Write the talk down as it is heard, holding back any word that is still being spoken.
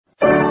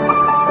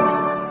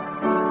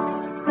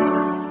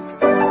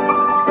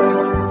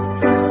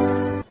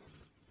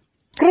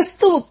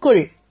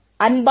கிறிஸ்துவுக்குள்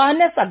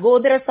அன்பான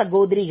சகோதர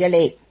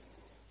சகோதரிகளே,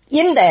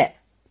 இந்த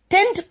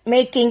டென்ட்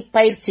மேக்கிங்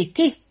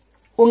பயிற்சிக்கு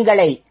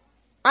உங்களை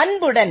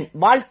அன்புடன்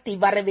வாழ்த்தி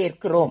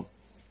வரவேற்கிறோம்.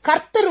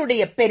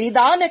 கர்த்தருடைய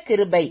பெரிதான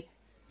கிருபை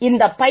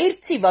இந்த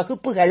பயிற்சி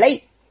வகுப்புகளை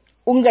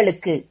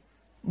உங்களுக்கு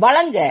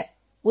வழங்க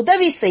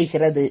உதவி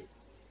செய்கிறது.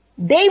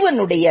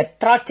 தேவனுடைய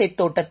திராட்சை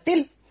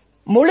தோட்டத்தில்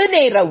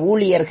முழுநேர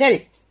ஊழியர்கள்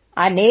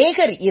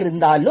அநேகர்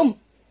இருந்தாலும்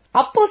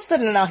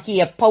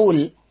அப்போஸ்தலனாகிய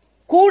பவுல்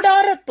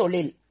கூடார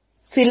தொழில்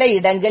சில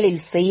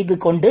இடங்களில் செய்து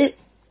கொண்டு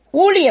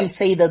ஊழியம்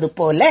செய்தது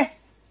போல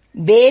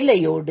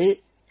வேலையோடு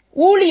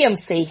ஊழியம்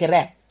செய்கிற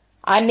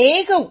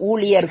அநேக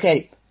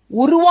ஊழியர்கள்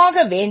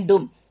உருவாக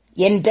வேண்டும்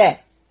என்ற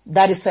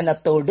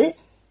தரிசனத்தோடு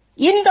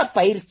இந்த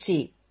பயிற்சி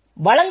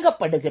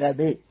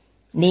வழங்கப்படுகிறது.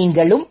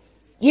 நீங்களும்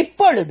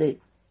இப்பொழுது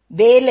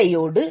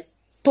வேலையோடு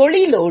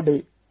தொழிலோடு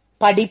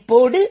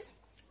படிப்போடு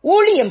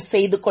ஊழியம்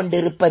செய்து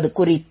கொண்டிருப்பது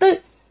குறித்து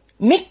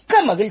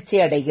மிக்க மகிழ்ச்சி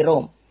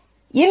அடைகிறோம்.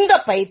 இந்த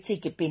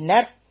பயிற்சிக்கு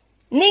பின்னர்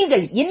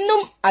நீங்கள்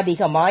இன்னும்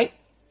அதிகமாய்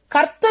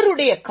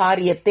கர்த்தருடைய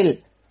காரியத்தில்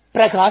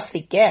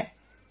பிரகாசிக்க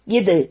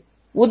இது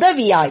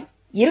உதவியாய்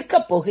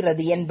இருக்கப்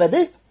போகிறது என்பது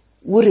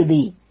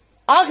உறுதி.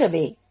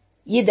 ஆகவே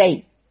இதை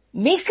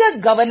மிக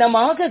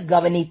கவனமாக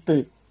கவனித்து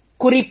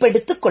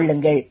குறிப்பெடுத்துக்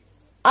கொள்ளுங்கள்.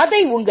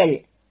 அதை உங்கள்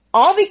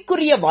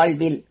ஆவிக்குரிய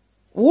வாழ்வில்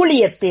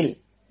ஊழியத்தில்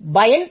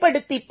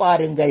பயன்படுத்தி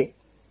பாருங்கள்.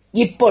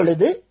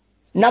 இப்பொழுது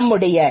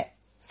நம்முடைய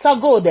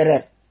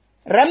சகோதரர்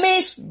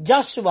ரமேஷ்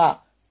ஜாஷுவா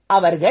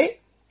அவர்கள்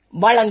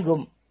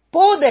வழங்கும்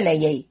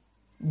போதனையை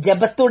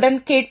ஜெபத்துடன்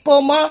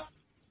கேட்போமா?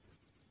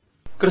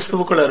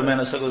 கிறிஸ்துவுக்குள்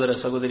அருமையான சகோதர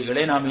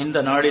சகோதரிகளே, நாம் இந்த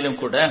நாளிலும்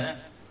கூட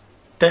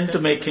டென்ட்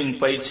மேக்கிங்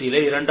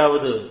பயிற்சியிலே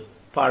 2வது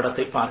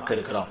பாடத்தை பார்க்க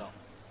இருக்கிறோம்.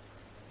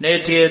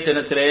 நேற்றைய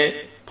தினத்திலே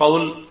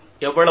பவுல்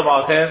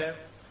எவ்வளவாக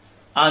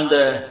அந்த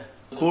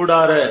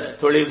கூடார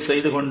தொழில்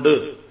செய்து கொண்டு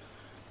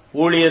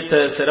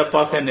ஊழியத்தை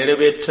சிறப்பாக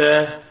நிறைவேற்ற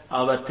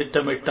அவர்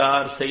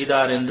திட்டமிட்டார்,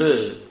 செய்தார் என்று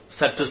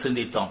சற்று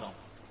சிந்தித்தோம்.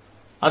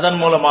 அதன்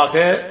மூலமாக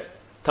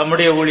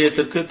தம்முடைய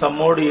ஊழியத்திற்கு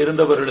தம்மோடு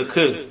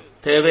இருந்தவர்களுக்கு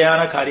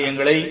தேவையான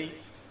காரியங்களை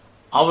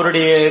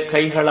அவருடைய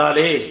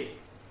கைகளாலே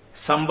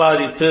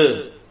சம்பாதித்து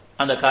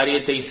அந்த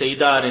காரியத்தை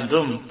செய்தார்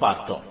என்றும்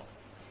பார்த்தோம்.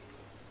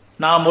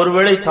 நாம்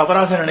ஒருவேளை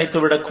தவறாக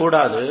நினைத்துவிடக்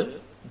கூடாது,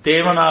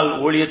 தேவனால்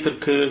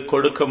ஊழியத்திற்கு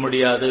கொடுக்க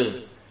முடியாது,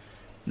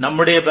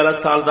 நம்முடைய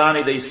பலத்தால்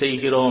தான் இதை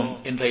செய்கிறோம்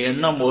என்ற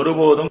எண்ணம்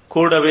ஒருபோதும்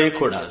கூடவே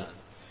கூடாது.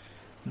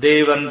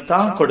 தேவன்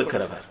தான்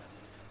கொடுக்கிறவர்.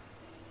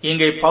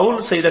 இங்கே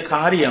பவுல் செய்த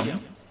காரியம்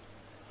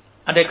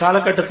அன்றைய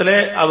காலகட்டத்திலே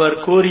அவர்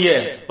கூறிய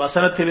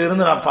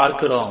வசனத்திலிருந்து நாம்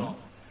பார்க்கிறோம்.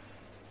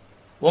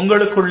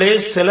 உங்களுக்குள்ளே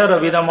சிலர்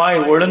அவ்விதமாய்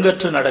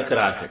ஒழுங்கற்று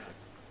நடக்கிறார்கள்,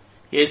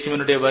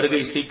 இயேசுவினுடைய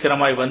வருகை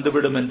சீக்கிரமாய்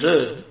வந்துவிடும் என்று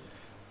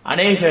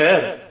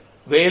அநேகர்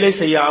வேலை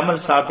செய்யாமல்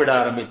சாப்பிட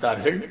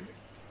ஆரம்பித்தார்கள்.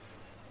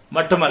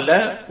 மட்டுமல்ல,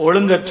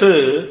 ஒழுங்கற்று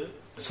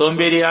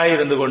சோம்பேறியாய்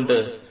இருந்து கொண்டு,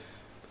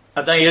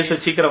 அதான் இயேசு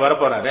சீக்கிரம்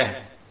வரப்போறாரே,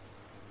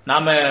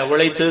 நாம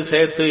உழைத்து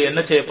சேர்த்து என்ன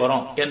செய்ய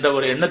போறோம் என்ற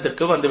ஒரு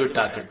எண்ணத்திற்கு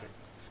வந்துவிட்டார்கள்.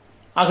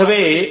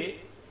 ஆகவே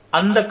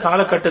அந்த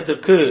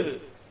காலகட்டத்திற்கு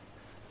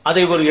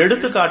அதை ஒரு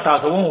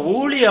எடுத்துக்காட்டாகவும்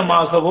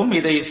ஊழியமாகவும்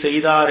இதை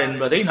செய்தார்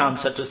என்பதை நாம்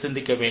சற்று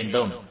சிந்திக்க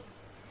வேண்டும்.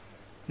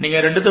 நீங்க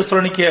 2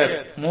 தெசலோனிக்கேயர்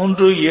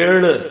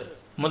 3:7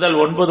 முதல்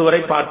 9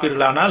 வரை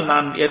பார்ப்பீர்களானால்,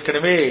 நான்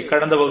ஏற்கனவே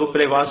கடந்த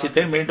வகுப்பிலே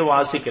வாசித்தேன், மீண்டும்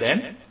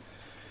வாசிக்கிறேன்.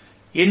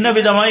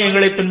 இன்னவிதமாய்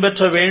எங்களை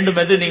பின்பற்ற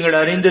வேண்டும் என்று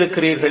நீங்கள்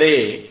அறிந்திருக்கிறீர்களே,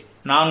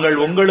 நாங்கள்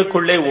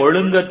உங்களுக்குள்ளே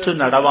ஒழுங்கற்று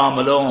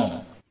நடவாமலும்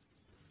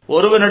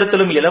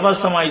ஒருவனிடத்திலும்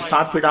இலவசமாய்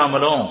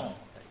சாப்பிடாமலும்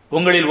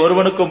உங்களில்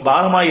ஒருவனுக்கும்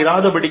பாரமாய்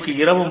இராதபடிக்கு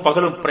இரவும்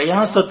பகலும்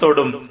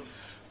பிரயாசத்தோடும்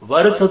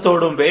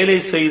வருத்தத்தோடும் வேலை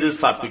செய்து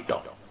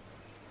சாப்பிட்டோம்.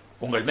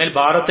 உங்கள் மேல்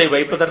பாரத்தை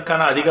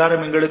வைப்பதற்கான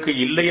அதிகாரம் எங்களுக்கு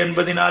இல்லை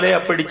என்பதினாலே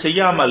அப்படி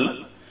செய்யாமல்,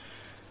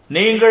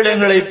 நீங்கள்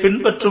எங்களை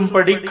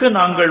பின்பற்றும்படிக்கு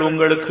நாங்கள்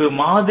உங்களுக்கு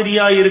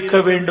மாதிரியாய் இருக்க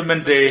வேண்டும்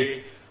என்றே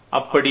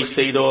அப்படி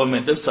செய்தோம்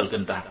என்று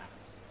சொல்கின்றார்.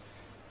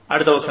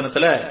 அடுத்த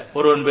வசனத்துல,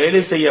 ஒருவன்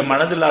வேலை செய்ய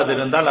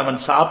மனதில்லாதிருந்தால்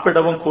அவன்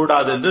சாப்பிடவும்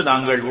கூடாது என்று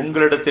நாங்கள்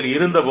உங்களிடத்தில்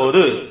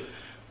இருந்தபோது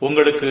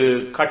உங்களுக்கு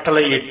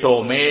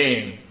கட்டளையிட்டோமே.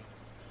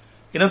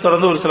 இன்னும்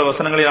தொடர்ந்து ஒரு சில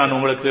வசனங்களை நான்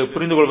உங்களுக்கு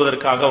புரிந்து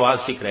கொள்வதற்காக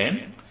வாசிக்கிறேன்.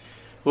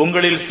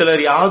 உங்களில்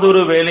சிலர்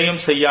யாதொரு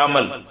வேலையும்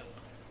செய்யாமல்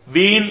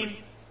வீண்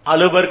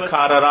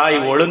அலுவற்காரராய்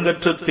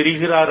ஒழுங்கற்று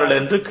திரிகிறார்கள்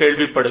என்று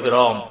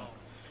கேள்விப்படுகிறோம்.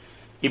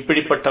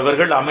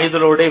 இப்படிப்பட்டவர்கள்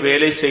அமைதலோட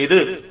வேலை செய்து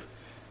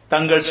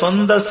தங்கள்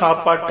சொந்த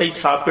சாப்பாட்டை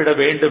சாப்பிட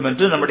வேண்டும்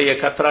என்று நம்முடைய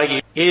கர்த்தராகிய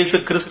இயேசு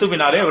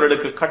கிறிஸ்துவினாலே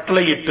அவர்களுக்கு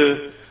கட்டளையிட்டு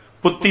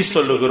புத்தி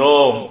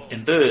சொல்லுகிறோம்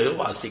என்று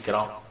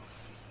வாசிக்கிறோம்.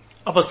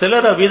 அப்ப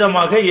சிலர்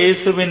அவ்விதமாக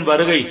இயேசுவின்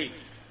வருகை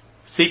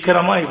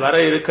சீக்கிரமாய் வர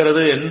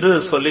இருக்கிறது என்று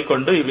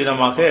சொல்லிக்கொண்டு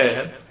இவ்விதமாக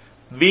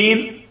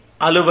வீண்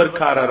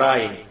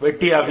அலுவற்காரராய்,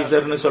 வெட்டி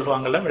ஆபீசர்னு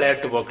சொல்லுவாங்கல்ல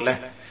விளையாட்டு போக்குல,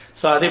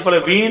 சோ அதே போல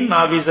வீண்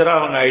ஆபீசரா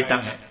அவங்க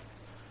ஆயிட்டாங்க.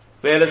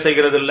 வேலை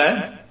செய்கிறது இல்ல,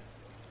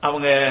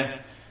 அவங்க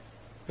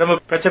ரொம்ப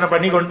பிரச்சனை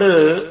பண்ணி கொண்டு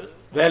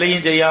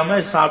வேலையும் செய்யாம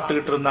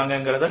சாப்பிட்டுக்கிட்டு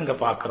இருந்தாங்கிறத இங்க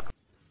பாக்குறோம்.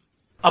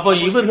 அப்போ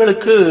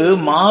இவர்களுக்கு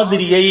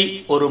மாதிரியை,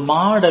 ஒரு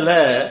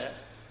மாடலை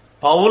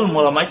பவுல்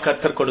மூலமாய்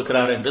கர்த்தர்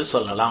கொடுக்கிறார் என்று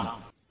சொல்லலாம்.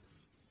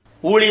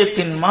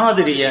 ஊழியத்தின்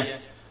மாதிரிய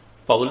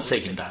பவுல்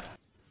செய்கின்றார்.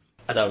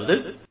 அதாவது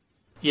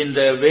இந்த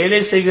வேலை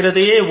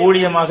செய்கிறதையே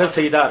ஊழியமாக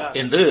செய்தார்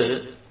என்று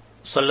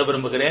சொல்ல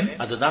விரும்புகிறேன்.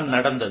 அதுதான்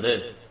நடந்தது.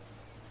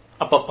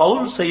 அப்ப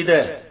பவுல் செய்த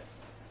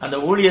அந்த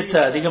ஊழியத்தை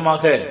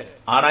அதிகமாக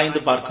ஆராய்ந்து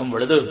பார்க்கும்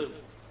பொழுது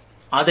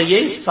அதையே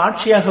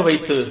சாட்சியாக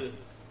வைத்து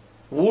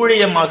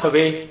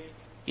ஊழியமாகவே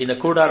இந்த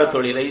கூடார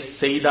தொழிலை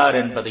செய்தார்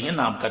என்பதையும்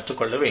நாம்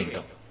கற்றுக்கொள்ள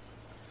வேண்டும்.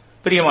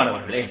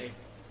 பிரியமானவர்களே,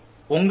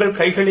 உங்கள்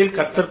கைகளில்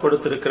கர்த்தர்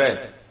கொடுத்திருக்கிற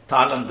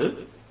தாளந்து,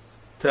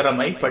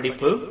 திறமை,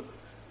 படிப்பு,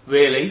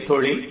 வேலை,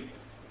 தொழில்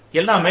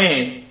எல்லாமே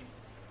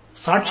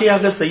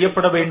சாட்சியாக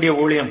செய்யப்பட வேண்டிய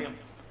ஊழியம்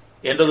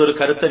என்றது ஒரு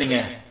கருத்தை நீங்க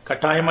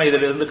கட்டாயமா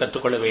இதிலிருந்து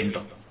கற்றுக்கொள்ள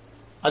வேண்டும்.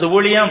 அது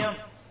ஊழியம்,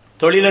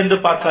 தொழில் என்று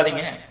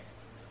பார்க்காதீங்க,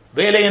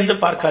 வேலை என்று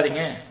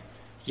பார்க்காதீங்க.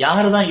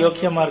 யாருதான்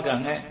யோக்கியமா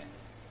இருக்காங்க,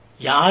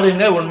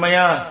 யாருங்க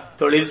உண்மையா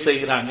தொழில்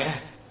செய்கிறாங்க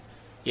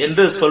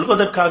என்று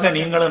சொல்வதற்காக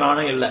நீங்களும்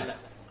நானும் இல்ல.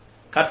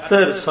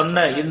 கர்த்தர்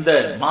சொன்ன இந்த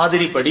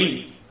மாதிரிப்படி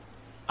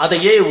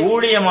அதையே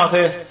ஊழியமாக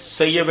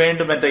செய்ய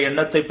வேண்டும் என்ற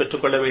எண்ணத்தை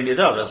பெற்றுக்கொள்ள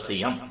வேண்டியது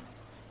அவசியம்.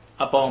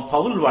 அப்போ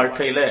பவுல்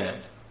வாழ்க்கையில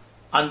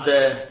அந்த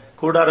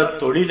கூடார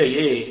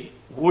தொழிலையே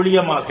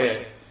ஊழியமாக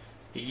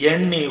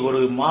எண்ணி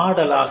ஒரு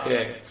மாடலாக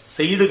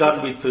செய்து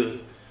காண்பித்து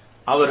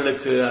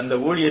அவர்களுக்கு அந்த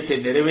ஊழியத்தை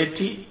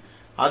நிறைவேற்றி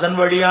அதன்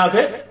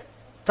வழியாக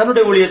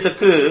தன்னுடைய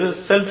ஊழியத்துக்கு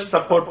செல்ஃப்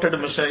சப்போர்ட்டட்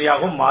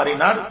மிஷனரியாகவும்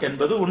மாறினார்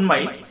என்பது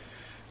உண்மை.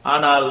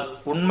 ஆனால்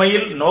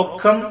உண்மையில்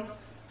நோக்கம்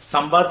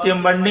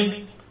சம்பாத்தியம் பண்ணி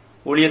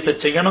ஊழியத்தை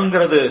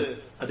செய்யணுங்கிறது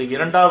அது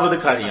இரண்டாவது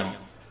காரியம்.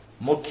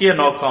 முக்கிய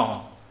நோக்கம்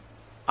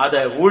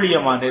அதை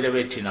ஊழியமா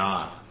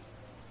நிறைவேற்றினார்.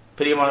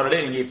 பிரியமானவர்களே,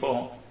 நீங்க இப்போ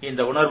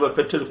இந்த உணர்வை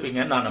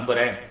பெற்றிருப்பீங்கன்னு நான்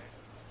நம்புறேன்.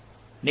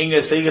 நீங்க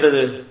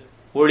செய்கிறது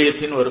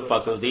ஊழியத்தின் ஒரு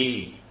பகுதி.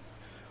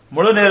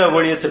 முழு நேர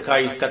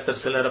ஊழியத்திற்காக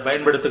கர்த்தர் சிலரை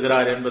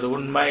பயன்படுத்துகிறார் என்பது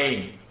உண்மை.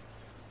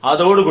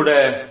 அதோடு கூட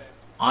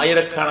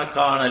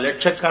ஆயிரக்கணக்கான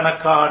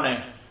லட்சக்கணக்கான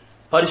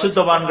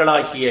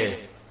பரிசுத்தவான்களாகிய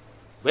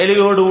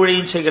வேலையோடு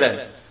ஊழியம் செய்கிற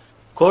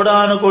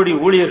கோடானு கோடி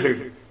ஊழியர்கள்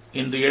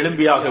இன்று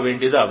எழும்பியாக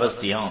வேண்டியது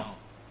அவசியம்.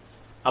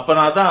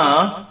 அப்பனாதான்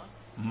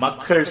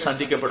மக்கள்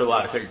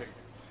சந்திக்கப்படுவார்கள்.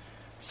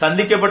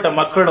 சந்திக்கப்பட்ட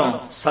மக்களும்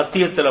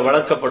சத்தியத்தில்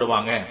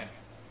வளர்க்கப்படுவாங்க.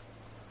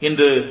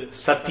 இன்று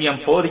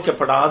சத்தியம்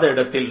போதிக்கப்படாத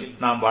இடத்தில்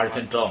நாம்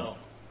வாழ்கின்றோம்.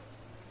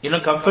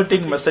 இன்னும்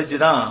கம்ஃபர்டிங் மெசேஜ்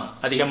தான்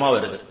அதிகமா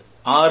வருது.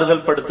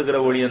 ஆறுதல் படுத்துகிற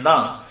ஊழியம்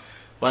தான்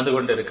வந்து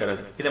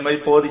கொண்டிருக்கிறது. இதே மாதிரி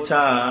போதிச்சா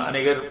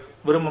அநேகர்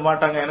விரும்ப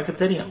மாட்டாங்க, எனக்கு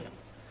தெரியும்,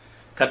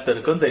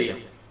 கர்த்தருக்கும்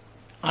தெரியும்.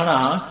 ஆனா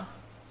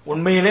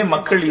உண்மையிலே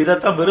மக்கள்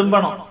இதைத்தான்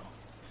விரும்பணும்.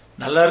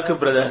 நல்லா இருக்கு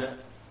பிரதர்,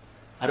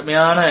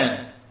 அருமையான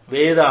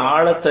வேத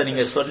ஆழத்தை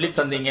நீங்க சொல்லி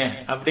தந்தீங்க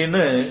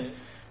அப்படின்னு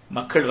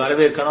மக்கள்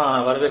வரவேற்கணும்.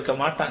 ஆனா வரவேற்க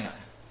மாட்டாங்க.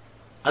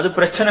 அது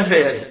பிரச்சனை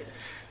கிடையாது.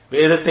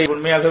 வேதத்தை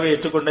உண்மையாகவே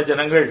ஏற்றுக்கொண்ட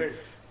ஜனங்கள்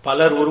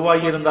பலர்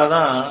உருவாகி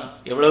இருந்தாதான்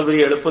எவ்வளவு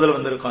பெரிய எழுப்புதல்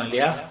வந்திருக்கோம்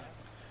இல்லையா?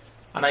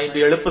 ஆனா இந்த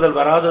எழுப்புதல்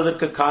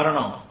வராததற்கு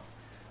காரணம்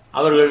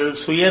அவர்கள்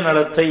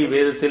சுயநலத்தை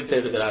வேதத்தில்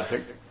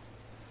தேடுகிறார்கள்.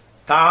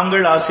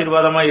 தாங்கள்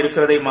ஆசீர்வாதமாய்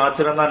இருக்கிறதை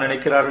மாத்திரம்தான்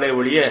நினைக்கிறார்களே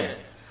ஒழிய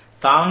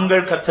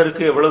தாங்கள்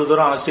கர்த்தருக்கு எவ்வளவு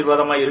தூரம்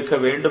ஆசீர்வாதமாய் இருக்க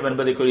வேண்டும்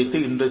என்பதை குறித்து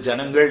இன்று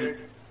ஜனங்கள்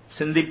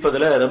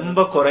சிந்திப்பதில் ரொம்ப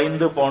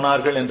குறைந்து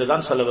போனார்கள்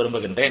என்றுதான் சொல்ல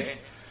விரும்புகின்றேன்.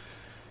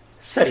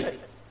 சரி,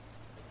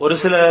 ஒரு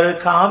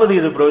சிலருக்காவது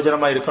இது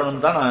பிரயோஜனமா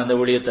இருக்கணும் தான் நான் இந்த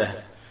ஊழியத்தை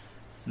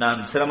நான்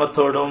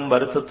சிரமத்தோடும்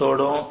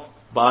வருத்தத்தோடும்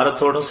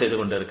பாரத்தோடும் செய்து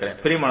கொண்டிருக்கிறேன்.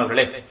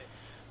 பிரியமானவர்களே,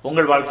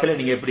 உங்கள் வாழ்க்கையில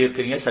நீங்க எப்படி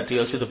இருக்கீங்க சற்று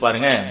யோசித்து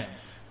பாருங்க.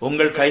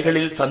 உங்கள்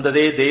கைகளில்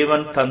தந்ததே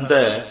தேவன் தந்த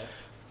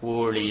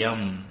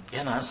ஊழியம்.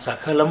 ஏன்னா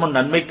சகலமும்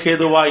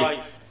நன்மைக்கேதுவாய்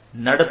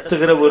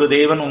நடத்துகிற ஒரு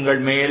தேவன் உங்கள்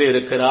மேல்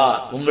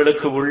இருக்கிறார்,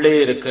 உங்களுக்கு உள்ளே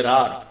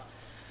இருக்கிறார்.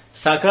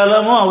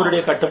 சகலமும்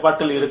அவருடைய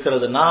கட்டுப்பாட்டில்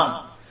இருக்கிறதுனா,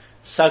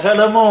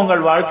 சகலமும்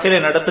உங்கள் வாழ்க்கையில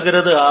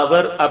நடத்துகிறது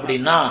அவர்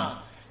அப்படின்னா,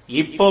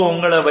 இப்போ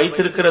உங்களை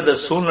வைத்திருக்கிற இந்த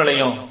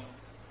சூழ்நிலையும்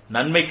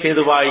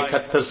நன்மைக்கேதுவாய்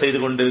கர்த்தர் செய்து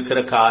கொண்டிருக்கிற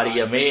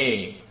காரியமே.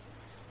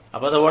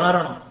 அப்ப அதை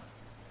உணரணும்.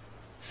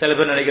 சில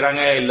பேர்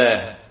நினைக்கிறாங்க, இல்ல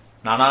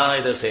நானா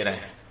இதை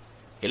செய்யறேன்.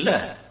 இல்ல,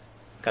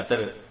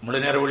 கர்த்தர் முழு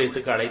நேர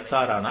ஊழியத்துக்கு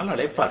அழைத்தார், ஆனால்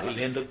அழைப்பார்,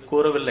 இல்லை என்று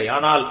கூறவில்லை.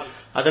 ஆனால்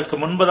அதற்கு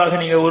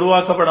முன்பதாக நீங்க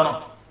உருவாக்கப்படணும்,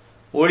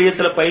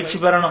 ஊழியத்துல பயிற்சி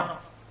பெறணும்,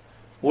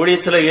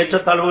 ஊழியத்துல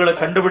ஏற்றத்தாழ்வுகளை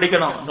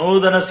கண்டுபிடிக்கணும்.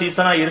 நூதன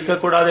சீசனா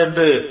இருக்கக்கூடாது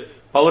என்று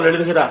பவுல்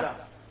எழுதுகிறார்.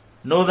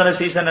 நூதன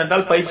சீசன்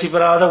என்றால் பயிற்சி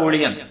பெறாத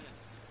ஊழியன்.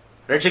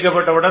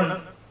 ரட்சிக்கப்பட்டவுடன்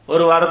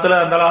ஒரு வாரத்துல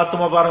அந்த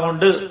ஆத்ம பாரம்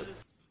கொண்டு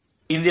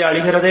இந்தியா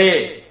அழிகிறதே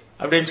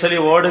அப்படின்னு சொல்லி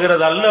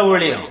ஓடுகிறது அல்ல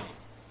ஊழியம்.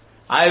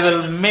 I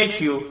will make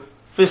you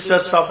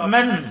Fisher's of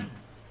men.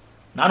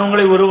 நான்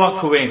உங்களை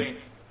உருவாக்குவேன்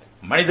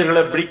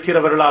மனிதர்களை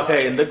பிடிக்கிறவர்களாக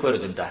என்று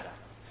கூறுகின்றார்.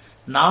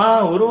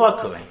 நான்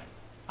உருவாக்குவேன்.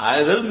 I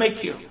will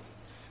make you.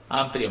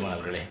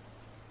 பிரியமானவர்களே,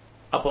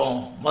 அப்போ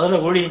முதல்ல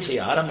ஊழியம்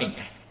செய்ய ஆரம்பிங்க.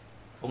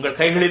 உங்கள்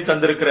கைகளில்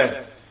தந்திருக்கிற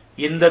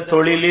இந்த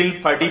தொழிலில்,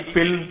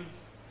 படிப்பில்,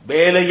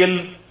 வேலையில்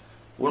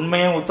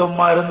உண்மையும்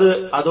உத்தமமா இருந்து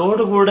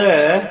அதோடு கூட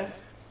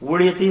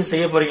ஊழியத்தையும்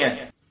செய்ய போறீங்க.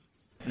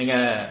 நீங்க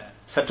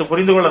சற்று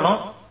புரிந்து கொள்ளணும்,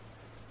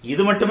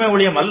 இது மட்டுமே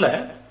ஊழியம் அல்ல,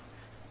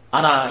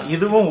 ஆனா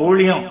இதுவும்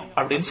ஊழியம்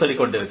அப்படின்னு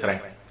சொல்லிக்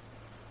கொண்டிருக்கிறேன்.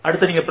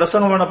 அடுத்து நீங்க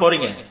பிரசங்கம் பண்ண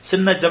போறீங்க,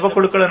 சின்ன ஜப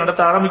குழுக்களை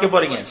நடத்த ஆரம்பிக்க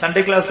போறீங்க,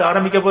 சண்டே கிளாஸ்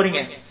ஆரம்பிக்க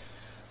போறீங்க,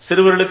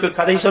 சிறுவர்களுக்கு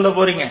கதை சொல்ல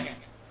போறீங்க,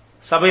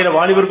 சபையில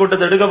வாலிபர்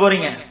கூட்டத்தை எடுக்க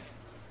போறீங்க.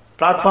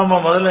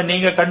 பிளாட்ஃபார்ம் முதல்ல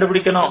நீங்க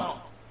கண்டுபிடிக்கணும்.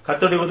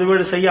 கர்த்தருடைய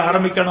உதவியோடு செய்ய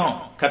ஆரம்பிக்கணும்.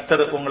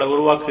 கர்த்தர் உங்களை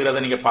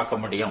உருவாக்குகிறத நீங்க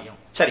பார்க்க முடியும்.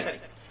 சரி,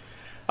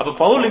 அப்ப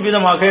பவுல்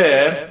இவ்விதமாக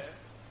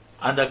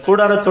அந்த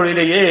கூடார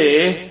தொழிலையே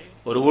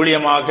ஒரு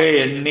ஊழியமாக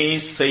எண்ணி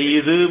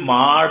செய்து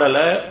மாடல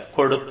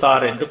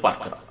கொடுத்தார் என்று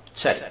பார்க்கிறோம்.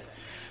 சரி,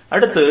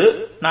 அடுத்து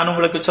நான்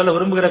உங்களுக்கு சொல்ல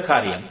விரும்புகிற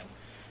காரியம்,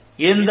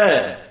 இந்த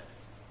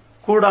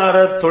கூடார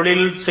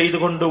தொழில் செய்து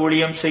கொண்டு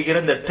ஊழியம் செய்கிற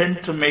இந்த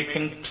டென்ட்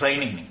மேக்கிங்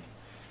ட்ரைனிங்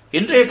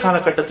இன்றைய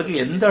காலகட்டத்துக்கு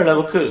எந்த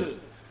அளவுக்கு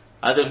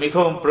அது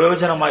மிகவும்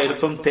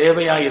பிரயோஜனமாயிருக்கும்,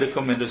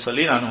 தேவையாயிருக்கும் என்று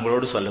சொல்லி நான்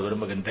உங்களோடு சொல்ல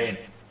விரும்புகின்றேன்.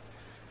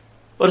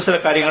 ஒரு சில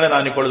காரியங்களை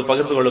நான் இப்பொழுது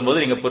பகிர்ந்து கொள்ளும்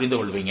போது நீங்க புரிந்து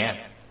கொள்வீங்க.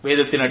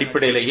 வேதத்தின்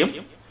அடிப்படையிலேயும்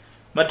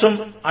மற்றும்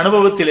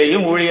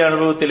அனுபவத்திலேயும் ஊழிய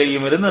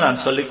அனுபவத்திலேயும் இருந்து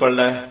நான்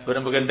சொல்லிக்கொள்ள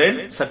விரும்புகின்றேன்.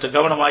 சற்று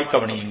கவனமாய்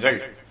கவனியுங்கள்.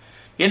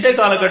 இன்றைய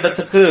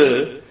காலகட்டத்துக்கு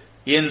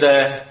இந்த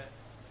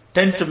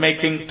டென்ட்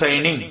மேக்கிங்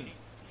ட்ரைனிங்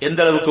எந்த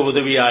அளவுக்கு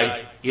உதவியாய்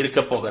இருக்க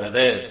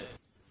போகிறது?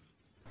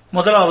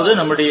 முதலாவது,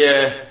 நம்முடைய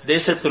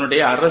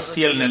தேசத்தினுடைய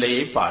அரசியல்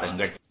நிலையை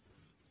பாருங்கள்.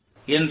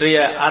 இன்றைய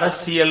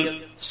அரசியல்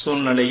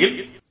சூழ்நிலையில்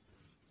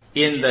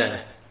இந்த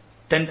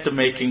டென்ட்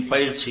மேக்கிங்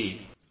பயிற்சி,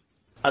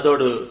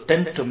 அதோடு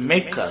டென்ட்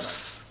மேக்கர்ஸ்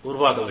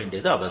உருவாக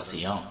வேண்டியது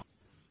அவசியம்.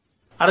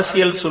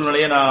 அரசியல்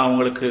சூழ்நிலையை நான்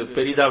உங்களுக்கு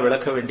பெரிதா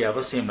விளக்க வேண்டிய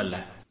அவசியம் அல்ல.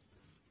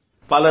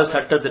 பல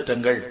சட்ட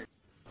திட்டங்கள்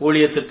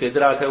ஊழியத்துக்கு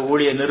எதிராக,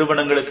 ஊழிய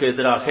நிறுவனங்களுக்கு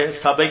எதிராக,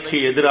 சபைக்கு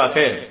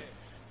எதிராக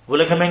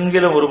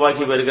உலகமெங்கிலும்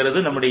உருவாகி வருகிறது.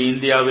 நம்முடைய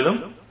இந்தியாவிலும்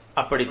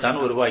அப்படித்தான்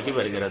உருவாகி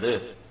வருகிறது.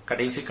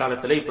 கடைசி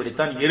காலத்தில்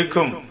இப்படித்தான்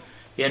இருக்கும்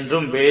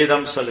என்றும்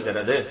வேதம்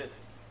சொல்கிறது.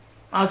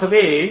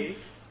 ஆகவே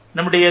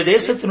நம்முடைய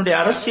தேசத்தினுடைய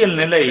அரசியல்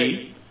நிலை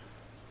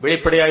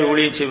வெளிப்படையாய்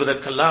ஊழியம்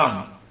செய்வதற்கெல்லாம்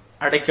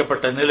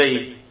அடைக்கப்பட்ட நிலை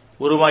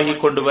உருவாகி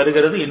கொண்டு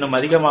வருகிறது. இன்னும்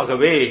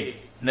அதிகமாகவே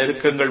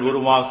நெருக்கங்கள்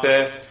உருவாக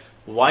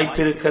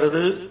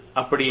வாய்ப்பிருக்கிறது.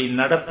 அப்படி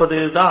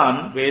நடப்பதுதான்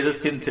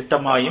வேதத்தின்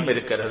திட்டமாயும்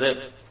இருக்கிறது.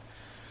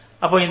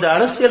 அப்போ இந்த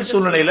அரசியல்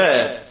சூழ்நிலையில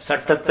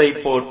சட்டத்தை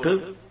போட்டு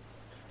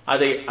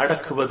அதை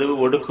அடக்குவது,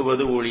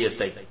 ஒடுக்குவது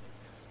ஊழியத்தை,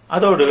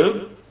 அதோடு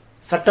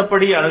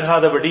சட்டப்படி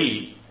அணுகாதபடி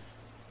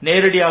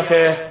நேரடியாக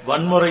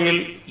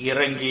வன்முறையில்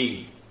இறங்கி,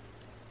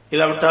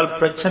 இல்லாவிட்டால்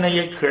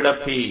பிரச்சனையை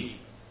கிளப்பி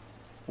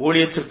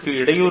ஊழியத்திற்கு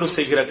இடையூறு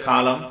செய்கிற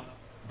காலம்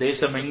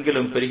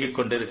தேசமெங்கிலும் பெருகிக்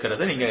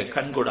கொண்டிருக்கிறத நீங்க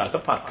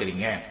கண்கூடாக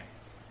பார்க்கிறீங்க.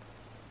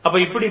 அப்ப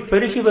இப்படி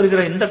பெருகி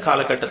வருகிற இந்த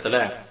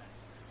காலகட்டத்தில்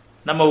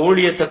நம்ம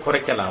ஊழியத்தை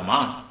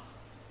குறைக்கலாமா?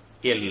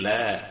 இல்ல.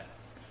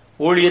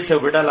 ஊழியத்தை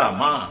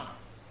விடலாமா?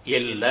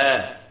 இல்ல.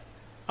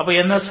 அப்ப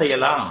என்ன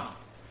செய்யலாம்?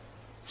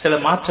 சில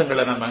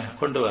மாற்றங்களை நம்ம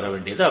கொண்டு வர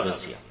வேண்டியது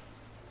அவசியம்.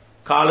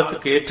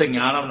 காலத்துக்கு ஏற்ற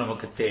ஞானம்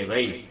நமக்கு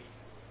தேவை.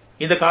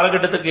 இந்த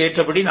காலகட்டத்துக்கு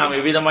ஏற்றபடி நாம்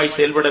எவ்விதமாய்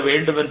செயல்பட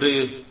வேண்டும் என்று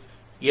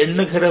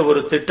எண்ணுகிற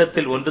ஒரு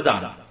திட்டத்தில்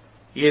ஒன்றுதான்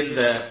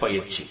இந்த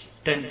பயிற்சி,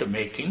 டென்ட்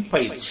மேக்கிங்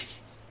பயிற்சி.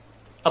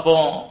 அப்போ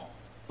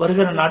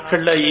வருகிற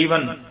நாட்கள்ல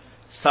ஈவன்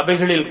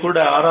சபைகளில் கூட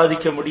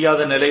ஆராதிக்க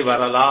முடியாத நிலை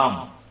வரலாம்.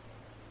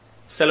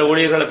 சில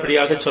ஊழியர்கள்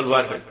அப்படியாக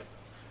சொல்வார்கள்,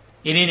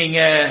 இனி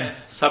நீங்க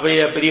சபைய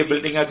பெரிய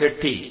பில்டிங்கா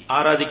கட்டி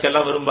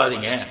ஆராதிக்கலாம்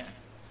விரும்பாதீங்க,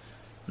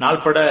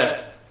 நாள்பட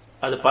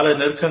அது பல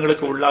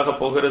நெருக்கங்களுக்கு உள்ளாக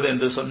போகிறது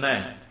என்று சொன்ன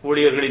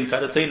ஊழியர்களின்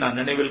கருத்தை நான்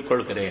நினைவில்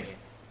கொள்கிறேன்,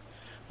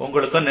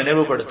 உங்களுக்கும்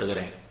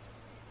நினைவுபடுத்துகிறேன்.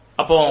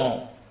 அப்போ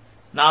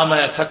நாம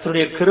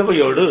கர்த்தருடைய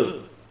கிருபையோடு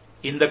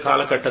இந்த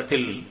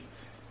காலகட்டத்தில்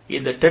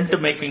இந்த டென்ட்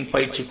மேக்கிங்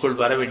பயிற்சிக்குள்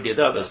வர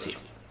வேண்டியது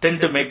அவசியம்.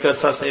 டென்ட்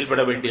மேக்கர்ஸா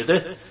செயல்பட வேண்டியது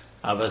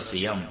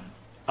அவசியம்.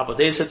 அப்ப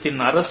தேசத்தின்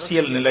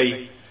அரசியல் நிலை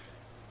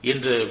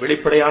இன்று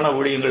வெளிப்படையான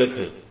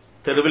ஊழியங்களுக்கு,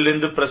 தெருவில்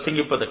நின்று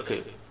பிரசங்கிப்பதற்கு,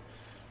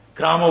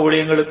 கிராம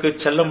ஊழியங்களுக்கு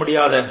செல்ல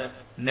முடியாத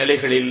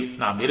நிலைகளில்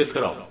நாம்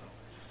இருக்கிறோம்.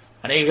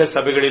 அநேக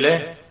சபைகளிலே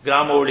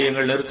கிராம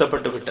ஊழியங்கள்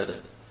நிறுத்தப்பட்டு விட்டது,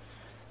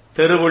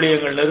 தெரு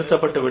ஊழியங்கள்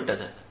நிறுத்தப்பட்டு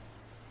விட்டது.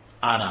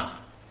 ஆனா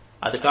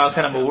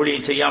அதுக்காக நம்ம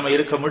ஊழியம் செய்யாம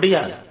இருக்க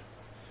முடியாது.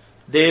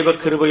 தேவ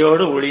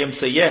கிருபையோடு ஊழியம்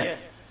செய்ய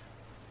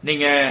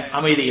நீங்க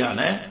அமைதியான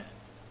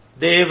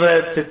தேவ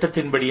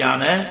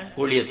திட்டத்தின்படியான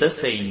ஊழியத்தை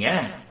செய்யுங்க.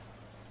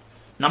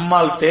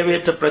 நம்மால்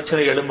தேவையற்ற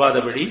பிரச்சனை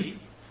எழும்பாதபடி,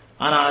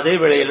 ஆனா அதே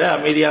வேளையில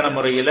அமைதியான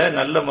முறையில,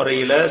 நல்ல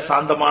முறையில,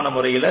 சாந்தமான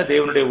முறையில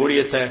தேவனுடைய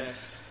ஊழியத்தை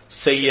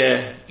செய்ய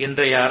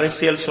இன்றைய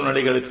அரசியல்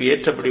சூழ்நிலைகளுக்கு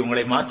ஏற்றபடி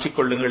உங்களை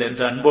மாற்றிக்கொள்ளுங்கள்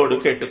என்று அன்போடு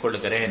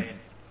கேட்டுக்கொள்கிறேன்.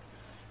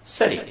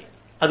 சரி,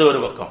 அது ஒரு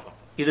பக்கம்.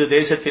 இது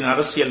தேசத்தின்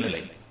அரசியல்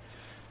நிலை.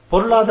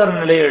 பொருளாதார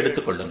நிலையை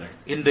எடுத்துக் கொள்ளுங்கள்.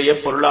 இன்றைய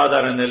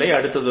பொருளாதார நிலை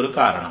அடுத்தது ஒரு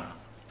காரணம்.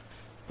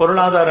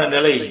 பொருளாதார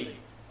நிலை,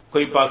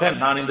 குறிப்பாக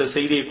நான் இந்த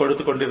செய்தியை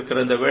கொடுத்துக்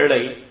கொண்டிருக்கிற இந்த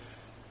வேளை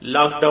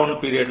லாக்டவுன்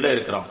பீரியட்ல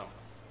இருக்கிறோம்.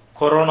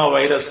 கொரோனா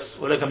வைரஸ்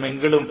உலகம்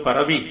எங்கிலும்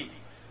பரவி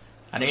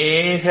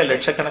அநேக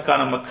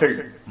லட்சக்கணக்கான மக்கள்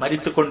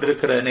மரித்துக்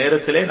கொண்டிருக்கிற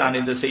நேரத்திலே நான்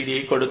இந்த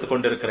செய்தியை கொடுத்துக்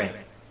கொண்டிருக்கிறேன்.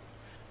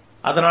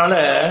 அதனால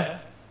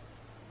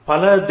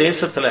பல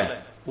தேசத்துல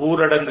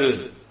ஊரடங்கு,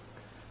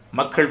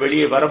 மக்கள்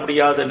வெளியே வர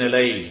முடியாத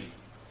நிலை.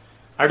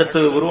 அடுத்து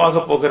உருவாக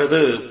போகிறது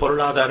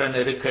பொருளாதார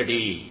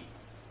நெருக்கடி.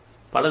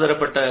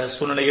 பலதரப்பட்ட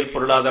சூழ்நிலையில்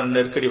பொருளாதார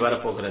நெருக்கடி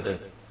வரப்போகிறது.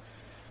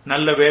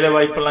 நல்ல வேலை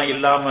வாய்ப்பெல்லாம்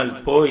இல்லாமல்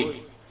போய்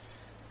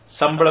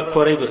சம்பள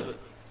குறைவு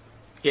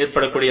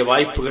ஏற்படக்கூடிய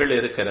வாய்ப்புகள்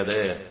இருக்கிறது.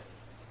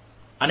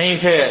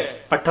 அநேக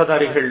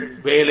பட்டதாரிகள்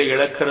வேலை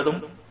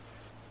இழக்கிறதும்,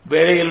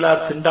 வேலையில்லா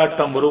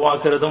திண்டாட்டம்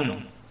உருவாகிறதும்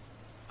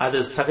அது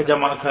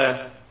சகஜமாக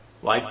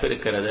வாய்ப்பு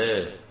இருக்கிறது.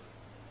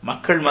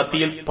 மக்கள்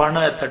மத்தியில்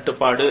பண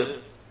தட்டுப்பாடு,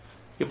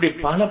 இப்படி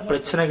பல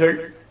பிரச்சனைகள்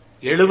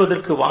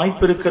எழுவதற்கு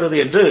வாய்ப்பு இருக்கிறது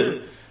என்று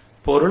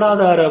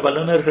பொருளாதார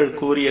வல்லுநர்கள்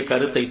கூறிய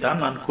கருத்தை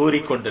தான் நான்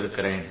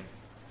கூறிக்கொண்டிருக்கிறேன்.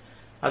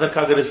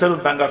 அதற்காக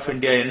ரிசர்வ் பேங்க் ஆஃப்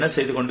இந்தியா என்ன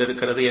செய்து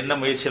கொண்டிருக்கிறது, என்ன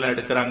முயற்சியெல்லாம்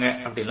எடுக்கிறாங்க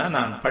அப்படின்லாம்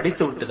நான்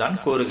படித்து விட்டு தான்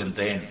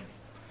கூறுகின்றேன்.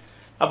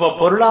 அப்போ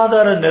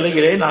பொருளாதார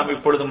நிலையிலே நாம்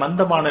இப்பொழுது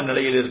மந்தமான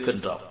நிலையில்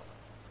இருக்கின்றோம்.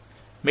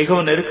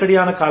 மிகவும்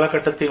நெருக்கடியான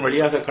காலகட்டத்தின்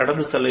வழியாக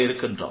கடந்து செல்ல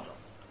இருக்கின்றோம்.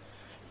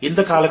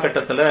 இந்த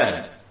காலகட்டத்தில்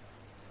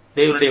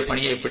தேவனுடைய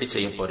பணியை எப்படி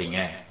செய்ய போறீங்க?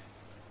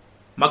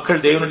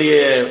 மக்கள் தேவனுடைய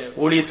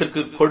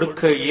ஊழியத்திற்கு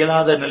கொடுக்க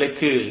இயலாத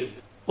நிலைக்கு,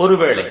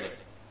 ஒருவேளை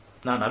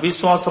நான்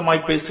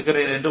அவிசுவாசமாய்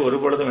பேசுகிறேன் என்று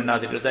ஒருபொழுதும்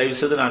எண்ணாதீர்கள். தயவு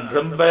செய்து நான்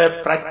ரொம்ப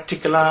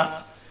பிராக்டிக்கலா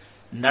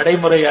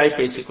நடைமுறையாய்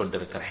பேசிக்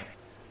கொண்டிருக்கிறேன்.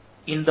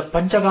 இந்த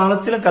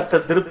பஞ்சகாலத்திலும்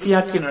கர்த்தர்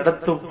திருப்தியாக்கி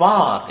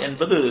நடத்துவார்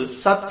என்பது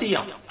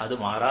சத்தியம், அது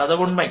மாறாத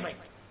உண்மை.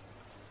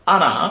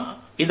 ஆனா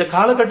இந்த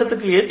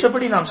காலகட்டத்துக்கு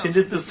ஏற்றபடி நாம்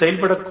சிந்தித்து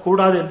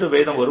செயல்படக்கூடாது என்று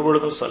வேதம்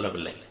ஒருபொழுதும்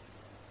சொல்லவில்லை.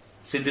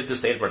 சிந்தித்து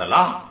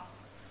செயல்படலாம்.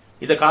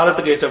 இந்த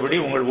காலத்துக்கு ஏற்றபடி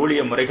உங்கள்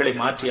ஊழிய முறைகளை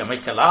மாற்றி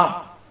அமைக்கலாம்.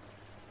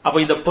 அப்ப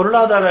இந்த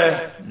பொருளாதார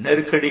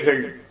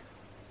நெருக்கடிகள்,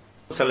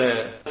 சில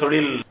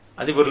தொழில்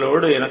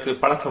அதிபர்களோடு எனக்கு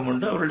பழக்கம்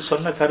உண்டு. அவர்கள்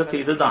சொன்ன கருத்து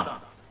இதுதான்.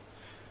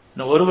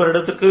 ஒரு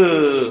வருடத்துக்கு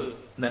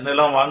இந்த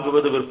நிலம்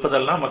வாங்குவது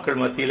விற்பதெல்லாம்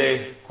மக்கள் மத்தியிலே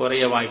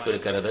குறைய வாய்ப்பு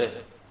இருக்கிறது.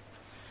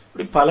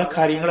 இப்படி பல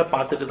காரியங்களை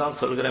பார்த்துட்டு தான்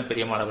சொல்கிறேன்.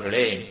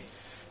 பிரியமானவர்களே,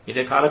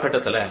 இந்த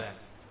காலகட்டத்தில்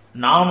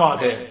நாம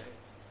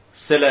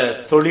சில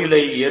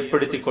தொழிலை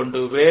ஏற்படுத்தி கொண்டு,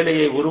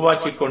 வேலையை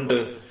உருவாக்கி கொண்டு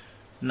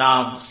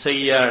நாம்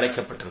செய்ய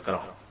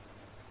அழைக்கப்பட்டிருக்கிறோம்.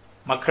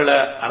 மக்களை,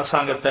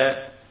 அரசாங்கத்தை,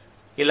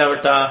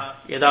 இல்லாவிட்டா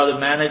ஏதாவது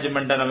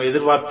மேனேஜ்மெண்ட்டை நம்ம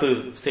எதிர்பார்த்து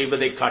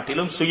செய்வதை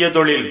காட்டிலும் சுய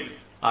தொழில்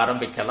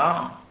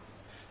ஆரம்பிக்கலாம்.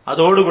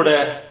 அதோடு கூட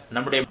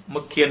நம்முடைய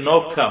முக்கிய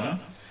நோக்கம்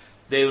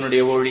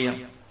தேவனுடைய ஊழியம்,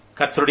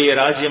 கர்த்தருடைய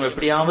ராஜ்யம்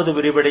எப்படியாவது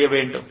விரிவடைய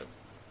வேண்டும்.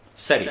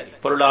 சரி,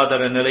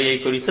 பொருளாதார நிலையை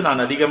குறித்து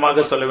நான்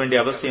அதிகமாக சொல்ல வேண்டிய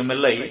அவசியம்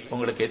இல்லை,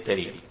 உங்களுக்கே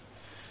தெரியும்.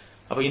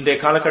 அப்ப இந்த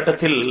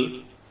காலகட்டத்தில்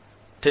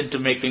tent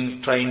making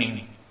training,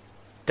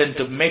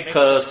 tent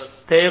makers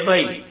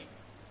தேவை.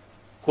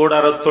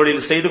 கூடார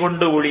தொழில் செய்து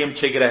கொண்டு ஊழியம்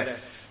செய்கிற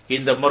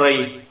இந்த முறை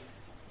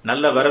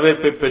நல்ல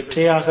வரவேற்பை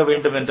பெற்றேயாக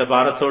வேண்டும் என்ற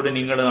பாரத்தோடு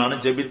நீங்களும்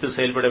நானும் ஜெபித்து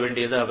செயல்பட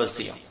வேண்டியது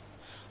அவசியம்.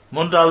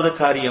 மூன்றாவது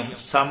காரியம்,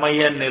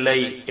 சமய நிலை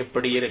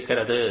எப்படி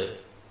இருக்கிறது?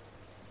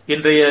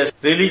 இன்றைய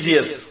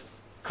ரிலிஜியஸ்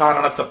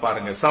காரணத்தை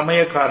பாருங்க, சமய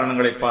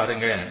காரணங்களை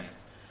பாருங்க.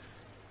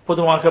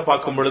 பொதுவாக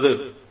பார்க்கும் பொழுது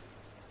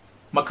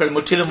மக்கள்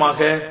முற்றிலுமாக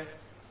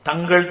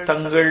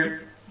தங்கள்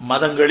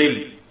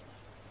மதங்களில்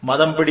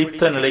மதம்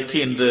பிடித்த நிலைக்கு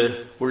இன்று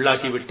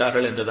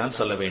உள்ளாகிவிட்டார்கள் என்றுதான்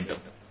சொல்ல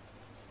வேண்டும்.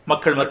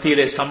 மக்கள்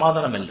மத்தியிலே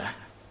சமாதானம் இல்லை.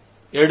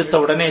 எடுத்த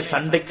உடனே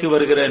சண்டைக்கு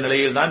வருகிற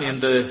நிலையில்தான்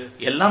இன்று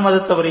எல்லா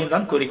மதத்தவரையும்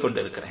தான்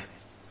கூறிக்கொண்டிருக்கிறேன்.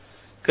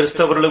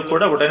 கிறிஸ்தவர்களும்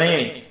கூட உடனே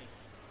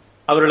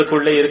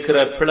அவர்களுக்குள்ளே இருக்கிற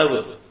பிளவு,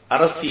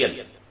 அரசியல்,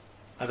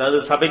 அதாவது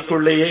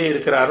சபைக்குள்ளேயே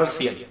இருக்கிற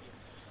அரசியல்,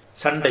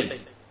 சண்டை,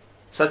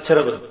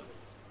 சச்சரவு,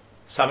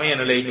 சமய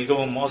நிலை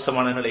மிகவும்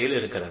மோசமான நிலையில்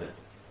இருக்கிறது.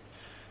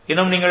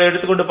 இன்னும் நீங்கள்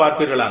எடுத்துக்கொண்டு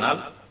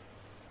பார்ப்பீர்களானால்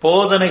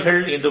போதனைகள்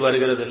இன்று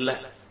வருகிறது இல்ல,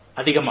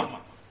 அதிகமாக.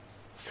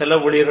 சில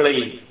ஊழியர்களை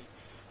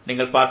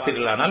நீங்கள்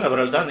பார்த்தீர்களானால்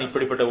அவர்கள் தான்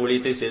இப்படிப்பட்ட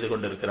ஊழியத்தை செய்து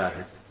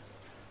கொண்டிருக்கிறார்கள்.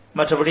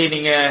 மற்றபடி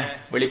நீங்க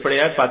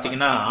வெளிப்படையாக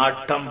பாத்தீங்கன்னா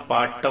ஆட்டம்,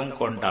 பாட்டம்,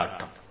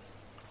 கொண்டாட்டம்,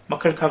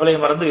 மக்கள் கவலை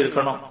மறந்து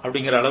இருக்கணும்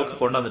அப்படிங்கிற அளவுக்கு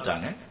கொண்டு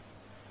வந்துட்டாங்க.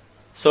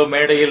 சோ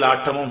மேடையில்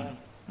ஆட்டமும்,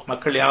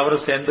 மக்கள்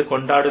யாவரும் சேர்ந்து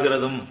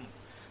கொண்டாடுகிறதும்,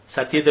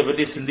 சத்தியத்தை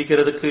பற்றி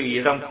சிந்திக்கிறதுக்கு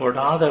இடம்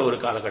கொடாத ஒரு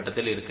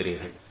காலகட்டத்தில்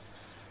இருக்கிறீர்கள்.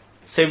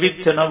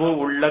 செவித்திணவு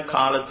உள்ள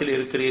காலத்தில்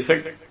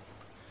இருக்கிறீர்கள்.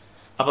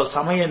 அப்ப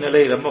சமய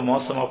நிலை ரொம்ப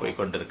மோசமா போய்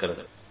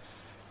கொண்டிருக்கிறது.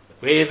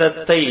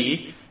 வேதத்தை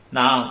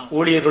நாம்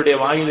ஊழியர்களுடைய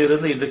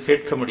வாயிலிருந்து இன்று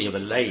கேட்க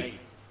முடியவில்லை.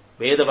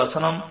 வேத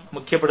வசனம்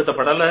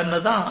முக்கியப்படுத்தப்படலன்னு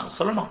தான்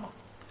சொல்லணும்.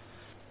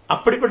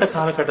 அப்படிப்பட்ட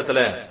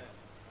காலகட்டத்தில்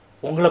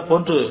உங்களை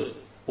போன்று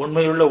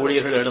உண்மையுள்ள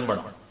ஊழியர்கள்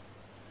எழும்பணும்.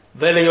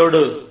 வேலையோடு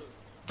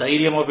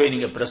தைரியமா போய்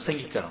நீங்க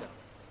பிரசங்கிக்கணும்.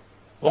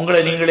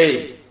 உங்களை நீங்களே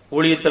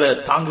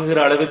ஊழியத்தில்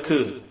தாங்குகிற அளவிற்கு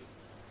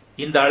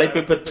இந்த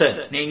அழைப்பை பெற்ற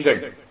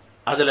நீங்கள்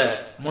அதுல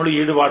முழு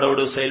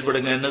ஈடுபாடோடு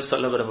செயல்படுங்கன்னு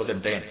சொல்ல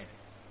விரும்புகின்றேன்.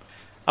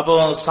 அப்போ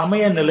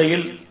சமய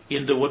நிலையில்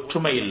இன்று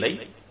ஒற்றுமை இல்லை,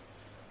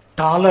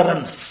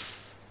 டாலரன்ஸ்,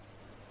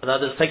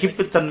 அதாவது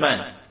சகிப்புத்தன்மை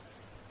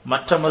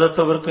மற்ற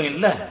மதத்தவருக்கும்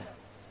இல்ல,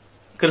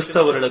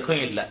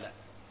 கிறிஸ்தவர்களுக்கும் இல்ல.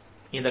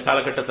 இந்த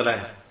காலகட்டத்தில்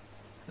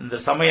இந்த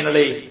சமய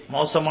நிலை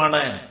மோசமான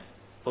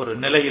ஒரு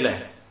நிலையில,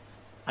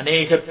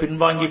 அநேகர்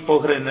பின்வாங்கி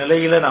போகிற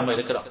நிலையில நாம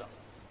இருக்கிறோம்.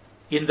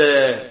 இந்த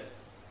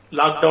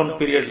லாக்டவுன்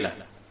பீரியட்ல,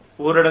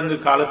 ஊரடங்கு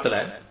காலத்துல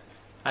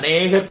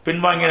அநேகர்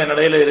பின்வாங்கின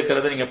நிலையில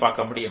இருக்கிறத நீங்க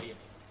பார்க்க முடியும்.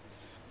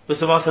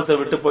 விசுவாசத்தை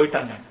விட்டு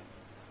போயிட்டாங்க,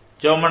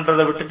 ஜெபம்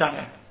பண்றதை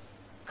விட்டுட்டாங்க,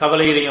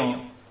 கவலையிலையும்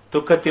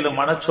துக்கத்திலும்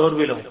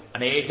மனச்சோர்விலும்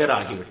அநேகர்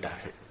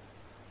ஆகிவிட்டார்கள்.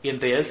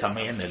 இன்றைய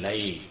சமய நிலை.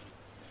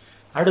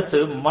 அடுத்து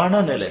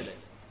மனநிலை,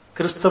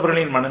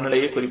 கிறிஸ்தவர்களின்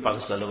மனநிலையை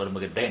குறிப்பாக சொல்ல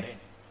விரும்புகின்றேன்.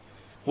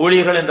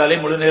 ஊழியர்கள் என்றாலே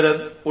முழு நேர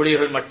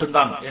ஊழியர்கள்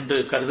மட்டும்தான் என்று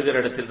கருதுகிற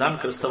இடத்தில் தான்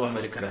கிறிஸ்தவம்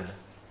இருக்கிறது.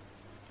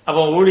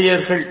 அப்போ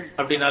ஊழியர்கள்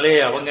அப்படின்னாலே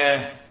அவங்க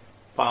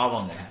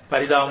பாவங்க,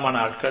 பரிதாபமான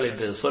ஆட்கள்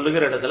என்று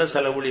சொல்லுகிற இடத்துல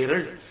சில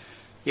ஊழியர்கள்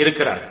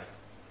இருக்கிறார்கள்.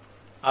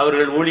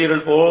 அவர்கள்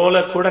ஊழியர்கள்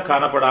போல கூட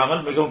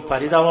காணப்படாமல் மிகவும்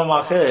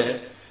பரிதாபமாக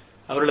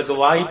அவர்களுக்கு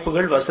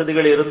வாய்ப்புகள்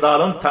வசதிகள்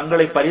இருந்தாலும்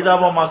தங்களை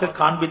பரிதாபமாக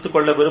காண்பித்துக்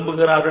கொள்ள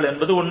விரும்புகிறார்கள்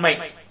என்பது உண்மை.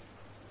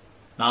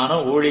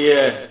 நானும் ஊழிய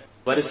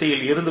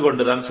வரிசையில் இருந்து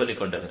கொண்டுதான்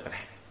சொல்லிக்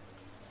கொண்டிருக்கிறேன்.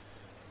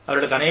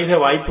 அவர்களுக்கு அநேக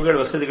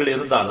வாய்ப்புகள் வசதிகள்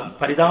இருந்தாலும்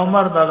பரிதாபமா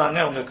இருந்தாதாங்க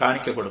அவங்க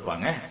காணிக்க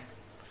கொடுப்பாங்க.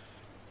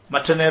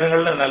 மற்ற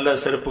நேரங்கள்ல நல்ல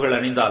செருப்புகள்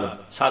அணிந்தாலும்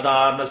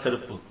சாதாரண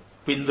செருப்பு,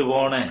 பிந்து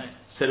போன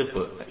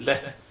செருப்பு இல்ல.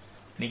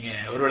 நீங்க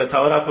ஒருவேளை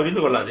தவறா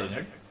புரிந்து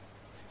கொள்ளாதீர்கள்.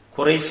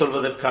 குறை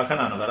சொல்வதற்காக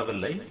நான்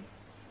வரவில்லை.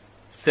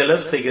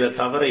 சிலர் செய்கிற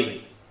தவறை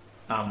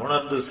நாம்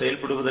உணர்ந்து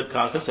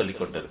செயல்படுவதற்காக சொல்லிக்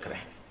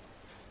கொண்டிருக்கிறேன்.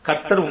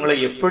 கர்த்தர் உங்களை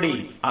எப்படி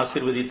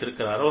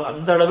ஆசீர்வதித்திருக்கிறாரோ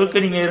அந்த அளவுக்கு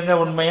நீங்க இருங்க.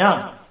 உண்மையா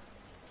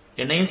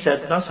என்னையும்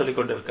சேர்த்துதான் சொல்லிக்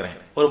கொண்டிருக்கிறேன்.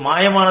 ஒரு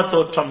மாயமான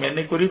தோற்றம்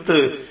என்னை குறித்து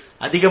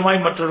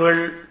அதிகமாய்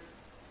மற்றவர்கள்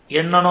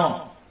எண்ணணும்,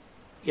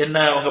 என்ன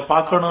அவங்க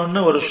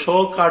பார்க்கணும்னு ஒரு ஷோ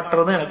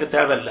காட்டுறதும் எனக்கு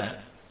தேவையில்லை.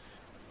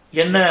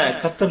 என்ன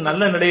கர்த்தர்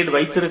நல்ல நிலையில்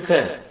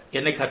வைத்திருக்க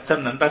என்னை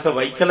கர்த்தர் நன்றாக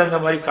வைக்கலங்க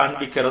மாதிரி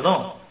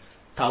காண்பிக்கிறதும்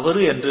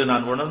தவறு என்று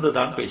நான்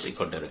உணர்ந்துதான் பேசிக்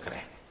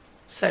கொண்டிருக்கிறேன்.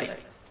 சரி,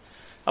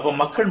 அப்ப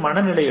மக்கள்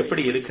மனநிலை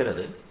எப்படி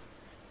இருக்கிறது?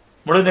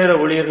 முழு நேர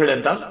ஊழியர்கள்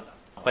என்றால்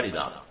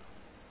பரிதாபம்.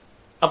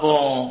 அப்போ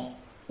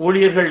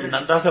ஊழியர்கள்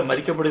நன்றாக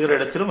மதிக்கப்படுகிற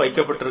இடத்திலும்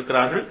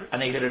வைக்கப்பட்டிருக்கிறார்கள்,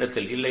 அநேகர்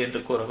இடத்தில் இல்லை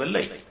என்று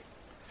கூறவில்லை.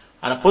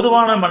 ஆனால்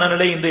பொதுவான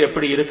மனநிலை இன்று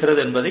எப்படி இருக்கிறது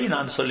என்பதை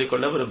நான்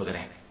சொல்லிக்கொள்ள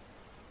விரும்புகிறேன்.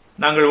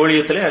 நாங்கள்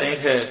ஊழியத்திலே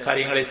அநேக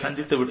காரியங்களை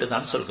சந்தித்து விட்டு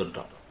தான்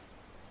சொல்கின்றோம்.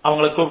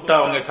 அவங்களை கூப்பிட்டா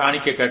அவங்க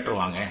காணிக்க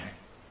கேட்டுருவாங்க,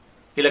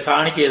 இல்ல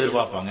காணிக்க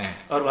எதிர்பார்ப்பாங்க.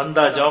 அவர்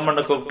வந்தா ஜெபம்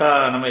பண்ண கூப்பிட்டா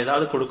நம்ம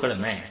ஏதாவது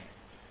கொடுக்கணுமே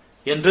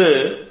என்று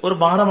ஒரு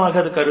பாரமாக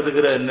அது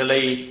கருதுகிற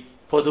நிலை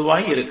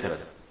பொதுவாய்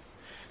இருக்கிறது.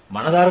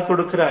 மனதார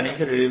கொடுக்கிற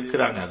அநேகர்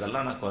இருக்கிறாங்க,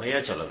 அதெல்லாம் நான் குறையா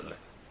சொல்லவில்லை.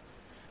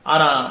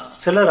 ஆனா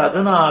சிலர்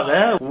அதனால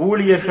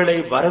ஊழியர்களை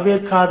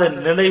வரவேற்காத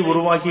நிலை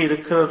உருவாகி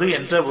இருக்கிறது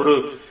என்ற ஒரு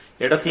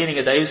இடத்தையும்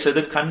நீங்க தயவு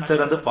செய்து கண்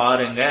திறந்து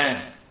பாருங்க.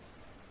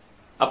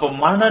 அப்ப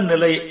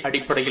மனநிலை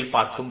அடிப்படையில்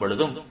பார்க்கும்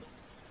பொழுதும்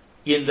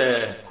இந்த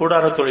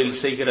கூடார தொழில்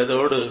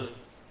செய்கிறதோடு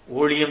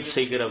ஊழியம்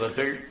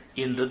செய்கிறவர்கள்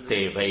இன்று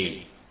தேவை.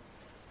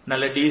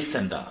 நல்ல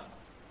டீசெண்டா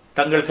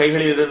தங்கள்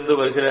கைகளில் இருந்து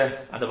வருகிற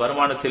அந்த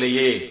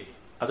வருமானத்திலேயே,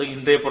 அது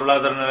இன்றைய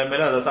பொருளாதார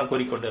நிலைமையில அதை தான்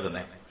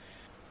கூறிக்கொண்டிருந்தேன்,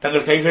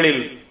 தங்கள்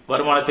கைகளில்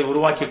வருமானத்தை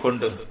உருவாக்கி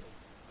கொண்டு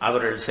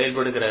அவர்கள்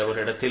செயல்படுகிற ஒரு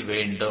இடத்தில்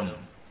வேண்டும்.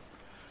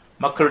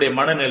 மக்களுடைய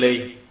மனநிலை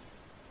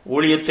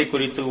ஊழியத்தை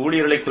குறித்து,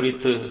 ஊழியர்களை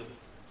குறித்து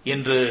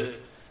இன்று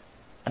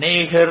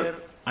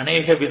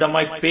அநேக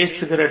விதமாய்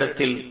பேசுகிற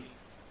இடத்தில்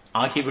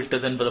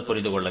ஆகிவிட்டது என்பதை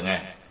புரிந்து கொள்ளுங்க.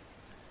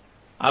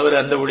 அவர்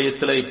அந்த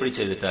ஊழியத்தில் இப்படி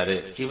செய்துட்டாரு,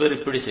 இவர்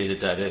இப்படி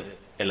செய்துட்டாரு,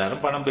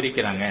 எல்லாரும் பணம்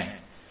பிரிக்கிறாங்க,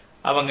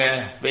 அவங்க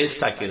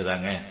வேஸ்ட்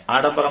ஆக்கிருந்தாங்க,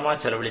 ஆடம்பரமா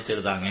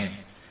செலவழிச்சிருந்தாங்க,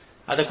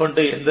 அதை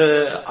கொண்டு எந்த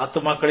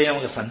ஆத்துமாக்களையும்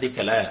அவங்க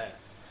சந்திக்கல.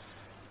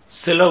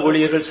 சில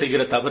ஊழியர்கள்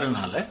செய்கிற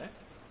தவறுனால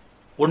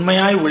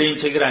உண்மையாய்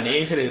ஊழியம் செய்கிற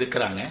அநேகர்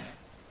இருக்கிறாங்க,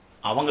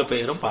 அவங்க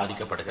பெயரும்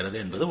பாதிக்கப்படுகிறது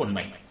என்பது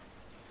உண்மை.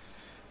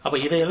 அப்ப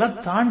இதையெல்லாம்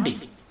தாண்டி,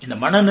 இந்த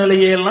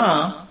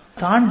மனநிலையெல்லாம்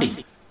தாண்டி,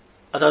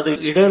 அதாவது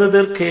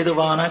இடறுதற்கு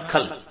ஏதுவான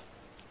கல்,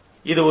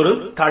 இது ஒரு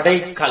தடை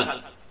கல்.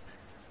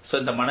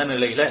 இந்த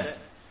மனநிலையில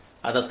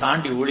அதை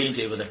தாண்டி ஊழியம்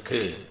செய்வதற்கு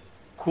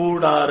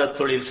கூடார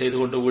தொழில் செய்து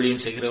கொண்டு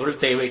ஊழியம்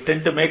செய்கிறவர்கள் தேவை,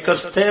 டென்ட்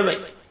மேக்கர்ஸ் தேவை.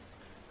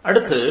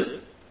 அடுத்து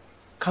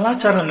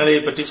கலாச்சார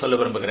நிலையை பற்றி சொல்ல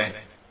விரும்புகிறேன்.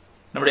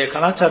 நம்முடைய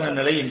கலாச்சார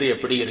நிலை இன்று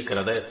எப்படி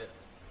இருக்கிறது?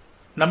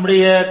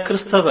 நம்முடைய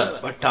கிறிஸ்தவ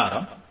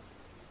வட்டாரம்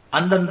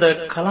அந்தந்த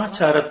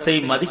கலாச்சாரத்தை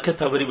மதிக்க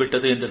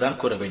தவறிவிட்டது என்றுதான்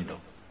கூற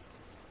வேண்டும்.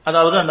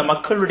 அதாவது அந்த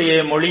மக்களுடைய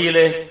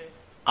மொழியிலே,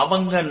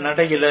 அவங்க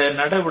நடையில,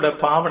 நடவிட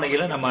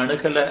பாவனையில நம்ம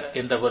அணுகல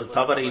என்ற ஒரு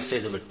தவறை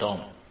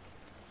செய்துவிட்டோம்.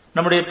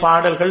 நம்முடைய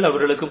பாடல்கள்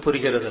அவர்களுக்கு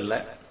புரிகிறதில்ல,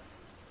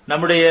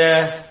 நம்முடைய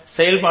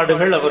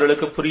செயல்பாடுகள்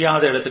அவர்களுக்கு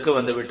புரியாத இடத்துக்கு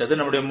வந்துவிட்டது.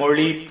 நம்முடைய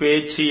மொழி,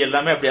 பேச்சு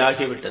எல்லாமே அப்படி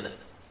ஆகிவிட்டது.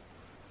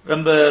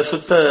 ரொம்ப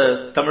சுத்த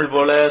தமிழ்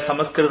போல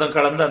சமஸ்கிருதம்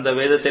கலந்த அந்த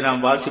வேதத்தை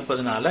நாம்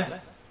வாசிப்பதனால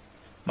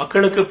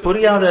மக்களுக்கு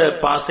புரியாத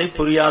பாசை,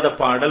 புரியாத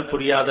பாடல்,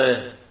 புரியாத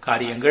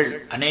காரியங்கள்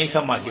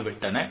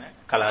அநேகமாகிவிட்டன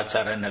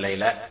கலாச்சார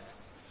நிலையில.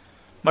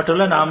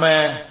 மட்டுமல்ல, நாம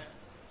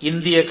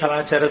இந்திய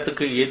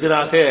கலாச்சாரத்துக்கு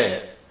எதிராக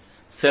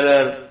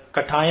சிலர்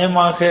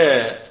கட்டாயமாக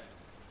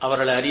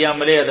அவர்களை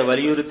அறியாமலே அதை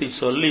வலியுறுத்தி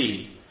சொல்லி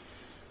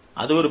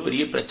அது ஒரு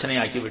பெரிய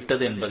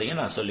பிரச்சனையாகிவிட்டது என்பதையும்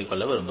நான்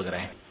சொல்லிக்கொள்ள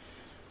விரும்புகிறேன்.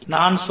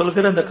 நான்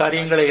சொல்கிற இந்த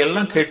காரியங்களை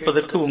எல்லாம்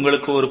கேட்பதற்கு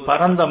உங்களுக்கு ஒரு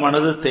பரந்த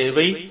மனது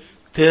தேவை,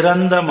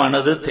 திறந்த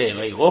மனது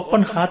தேவை,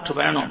 ஓப்பன் ஹார்ட்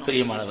வேணும்.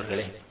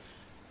 பிரியமானவர்களே,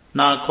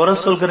 நான் குறை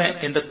சொல்கிறேன்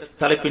என்ற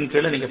தலைப்பின்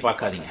கீழே நீங்க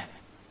பார்க்காதீங்க,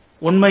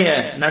 உண்மைய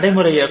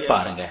நடைமுறைய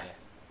பாருங்க.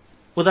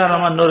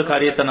 உதாரணமா இன்னொரு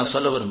காரியத்தை நான்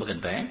சொல்ல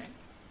விரும்புகின்றேன்.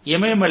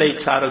 இமயமலை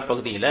சாரல்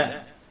பகுதியில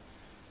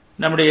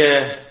நம்முடைய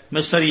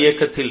மிஷனரி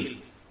இயக்கத்தில்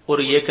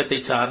ஒரு இயக்கத்தை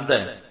சார்ந்த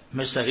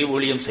மிஷனரி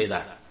ஊழியம்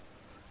செய்தார்.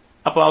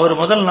 அப்ப அவர்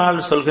முதல்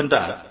நாள்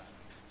சொல்கின்றார்,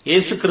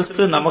 இயேசு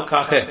கிறிஸ்து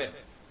நமக்காக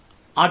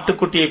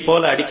ஆட்டுக்குட்டியை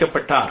போல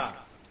அடிக்கப்பட்டார்,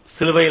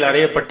 சிலுவையில்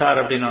அறையப்பட்டார்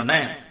அப்படின்னு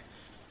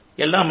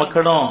எல்லா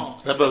மக்களும்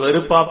ரொம்ப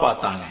வெறுப்பா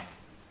பார்த்தாங்க,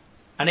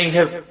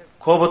 அநேகர்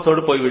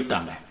கோபத்தோடு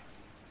போய்விட்டாங்க.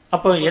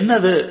 அப்ப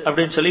என்னது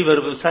அப்படின்னு சொல்லி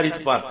இவர்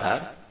விசாரித்து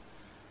பார்த்தார்.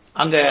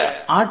 அங்க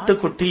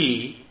ஆட்டுக்குட்டி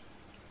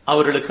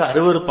அவர்களுக்கு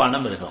அருவருப்பான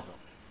மிருகம்.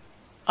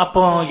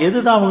 அப்போ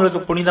எதுதான்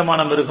அவங்களுக்கு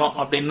புனிதமான மிருகம்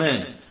அப்படின்னு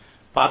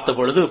பார்த்த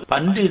பொழுது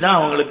பன்றி தான்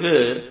அவங்களுக்கு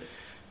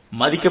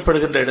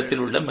மதிக்கப்படுகின்ற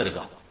இடத்தில் உள்ள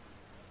மிருகம்.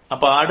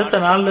 அப்ப அடுத்த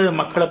நாள்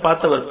மக்களை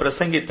பார்த்து அவர்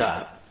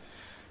பிரசங்கித்தார்,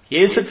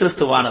 இயேசு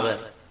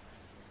கிறிஸ்துவானவர்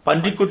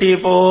பன்றிக்குட்டியை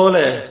போல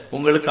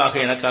உங்களுக்காக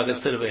எனக்காக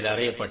சிலுவையில்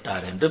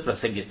அறையப்பட்டார் என்று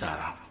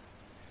பிரசங்கித்தாராம்.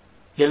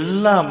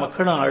 எல்லா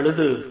மக்களும்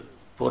அழுது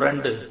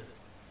புரண்டு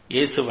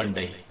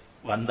இயேசுவண்டை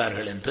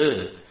வந்தார்கள் என்று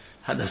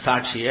அந்த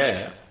சாட்சிய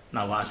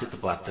நான் வாசித்து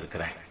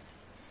பார்த்திருக்கிறேன்.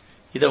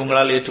 இதை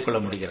உங்களால் ஏற்றுக்கொள்ள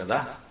முடிகிறதா?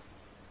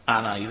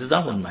 ஆனா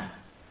இதுதான் உண்மை.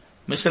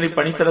 மிஷனரி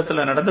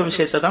பணித்தளத்தில் நடந்த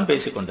விஷயத்தை தான்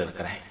பேசிக்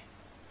கொண்டிருக்கிறேன்.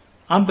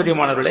 ஆம்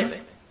பிரியமானவர்களே,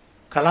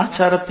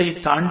 கலாச்சாரத்தை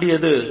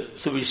தாண்டியது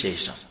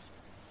சுவிசேஷம்.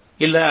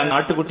 இல்ல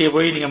நாட்டுக்குட்டியை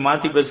போய் நீங்க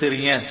மாத்தி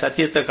பேசுறீங்க,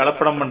 சத்தியத்தை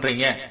கலப்படம்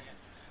பண்றீங்க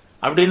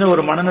அப்படின்னு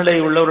ஒரு மனநிலை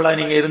உள்ளவர்களா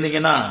நீங்க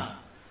இருந்தீங்கன்னா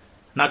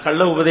நான்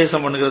கள்ள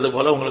உபதேசம் பண்ணுகிறது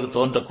போல உங்களுக்கு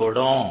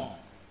தோன்றக்கூடும்.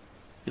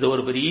 இது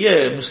ஒரு பெரிய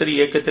மிஷனரி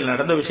இயக்கத்தில்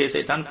நடந்த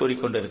விஷயத்தை தான்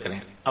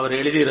கூறிக்கொண்டிருக்கிறேன். அவர்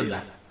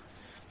எழுதியிருந்தார்,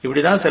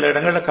 இப்படிதான் சில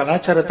இடங்களில்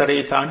கலாச்சார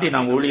தடையை தாண்டி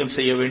நாம் ஊழியம்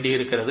செய்ய வேண்டி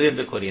இருக்கிறது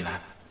என்று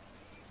கூறினார்.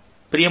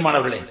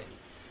 பிரியமானவர்களே,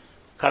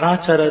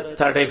 கலாச்சார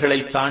தடைகளை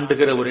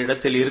தாண்டுகிற ஒரு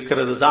இடத்தில்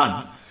இருக்கிறது தான்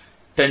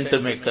டென்ட்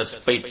மேக்கர்ஸ்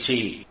பயிற்சி.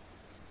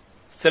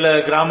 சில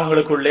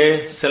கிராமங்களுக்குள்ளே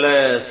சில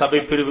சபை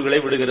பிரிவுகளை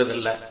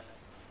விடுகிறதில்ல.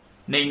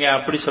 நீங்க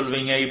அப்படி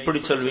சொல்வீங்க, இப்படி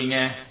சொல்வீங்க,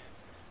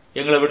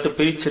 எங்களை விட்டு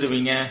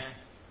பிரிச்சிருவீங்க,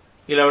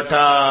 இல்ல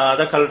விட்டா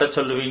அதை கலட்ட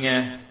சொல்லுவீங்க,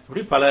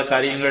 இப்படி பல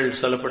காரியங்கள்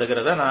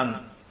சொல்லப்படுகிறத நான்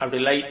அப்படி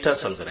லைட்டா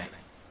சொல்கிறேன்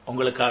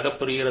உங்களுக்காக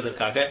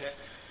புரிகிறதுக்காக.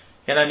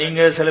 ஏன்னா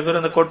நீங்க சில பேர்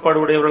அந்த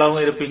கோட்பாடு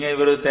உடையவர்களாகவும் இருப்பீங்க,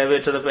 இவர்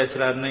தேவையற்றதை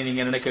பேசுறாருன்னு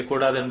நீங்க நினைக்க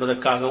கூடாது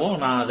என்பதற்காகவும்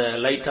நான் அதை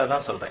லைட்டா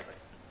தான் சொல்றேன்.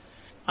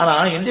 ஆனா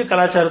இந்திய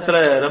கலாச்சாரத்துல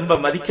ரொம்ப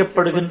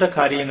மதிக்கப்படுகின்ற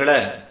காரியங்களை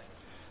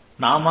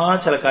நாம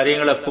சில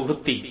காரியங்களை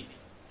புகுத்தி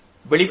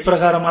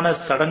வெளிப்பிரகாரமான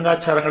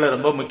சடங்காச்சாரங்களை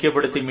ரொம்ப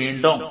முக்கியப்படுத்தி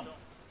மீண்டும்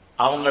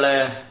அவங்கள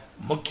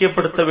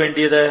முக்கியப்படுத்த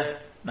வேண்டியதை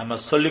நம்ம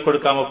சொல்லிக்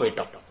கொடுக்காம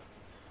போயிட்டோம்.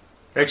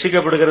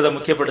 ரட்சிக்கப்படுகிறத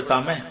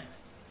முக்கியப்படுத்தாம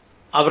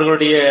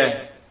அவர்களுடைய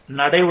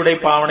நடை உடை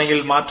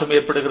பாவனையில் மாற்றம்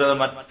ஏற்படுகிறத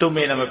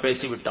மட்டுமே நம்ம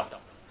பேசிவிட்டோம்.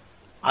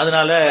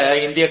 அதனால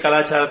இந்திய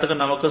கலாச்சாரத்துக்கு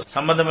நமக்கு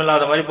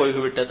சம்பந்தமில்லாத மாதிரி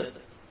போய்விட்டது.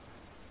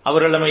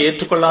 அவர்கள் நம்ம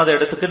ஏற்றுக்கொள்ளாத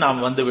இடத்துக்கு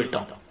நாம் வந்து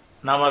விட்டோம்.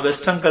 நாம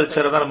வெஸ்டர்ன்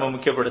கல்ச்சரை தான் நம்ம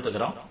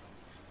முக்கியப்படுத்துகிறோம்.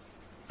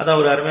 அதான்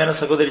ஒரு அருமையான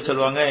சகோதரி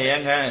சொல்லுவாங்க,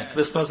 ஏங்க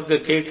கிறிஸ்துமஸுக்கு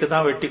கேக்கு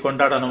தான் வெட்டி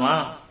கொண்டாடணுமா?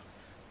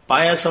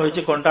 பாயாசம்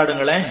வச்சு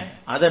கொண்டாடுங்களேன்,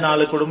 அதை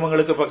 4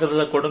 குடும்பங்களுக்கு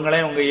பக்கத்துல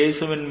கொடுங்களேன், உங்க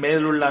இயேசுவின்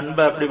மேலுள்ள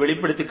அன்பை அப்படி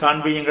வெளிப்படுத்தி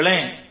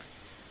காண்பியுங்களேன்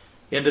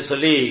என்று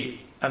சொல்லி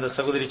அந்த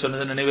சகோதரி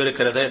சொன்னது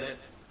நினைவிருக்கிறது.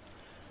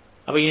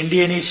 அப்ப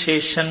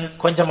இண்டியனைசேஷன்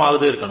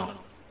கொஞ்சமாவது இருக்கணும்.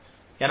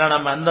 ஏன்னா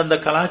நம்ம அந்தந்த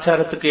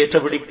கலாச்சாரத்துக்கு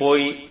ஏற்றபடி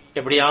போய்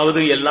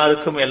எப்படியாவது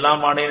எல்லாருக்கும்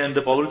எல்லாம் ஆனேன்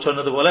என்று பவுல்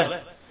சொன்னது போல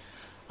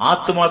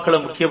ஆத்துமாக்களை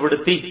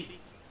முக்கியப்படுத்தி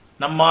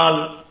நம்மால்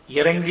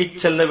இறங்கி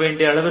செல்ல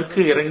வேண்டிய அளவிற்கு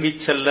இறங்கி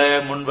செல்ல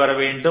முன்வர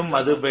வேண்டும்.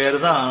 அது பேர்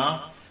தான்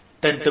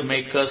டென்ட்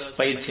மேக்கர்ஸ்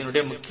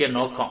பயிற்சியினுடைய முக்கிய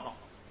நோக்கம்.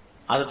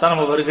 அதுதான்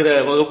நம்ம வருகிற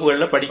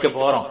வகுப்புகள்ல படிக்க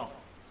போறோம்.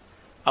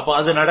 அப்ப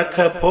அது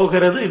நடக்க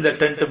போகிறது இந்த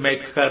டென்ட்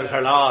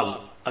மேக்கர்களால்,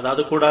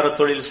 அதாவது கூடார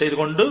தொழில் செய்து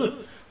கொண்டு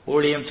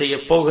ஊழியம் செய்ய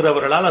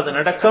போகிறவர்களால் அது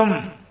நடக்கும்.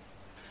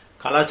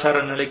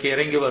 கலாச்சார நிலைக்கு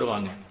இறங்கி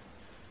வருவாங்க,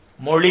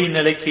 மொழி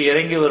நிலைக்கு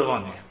இறங்கி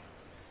வருவாங்க,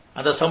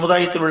 அந்த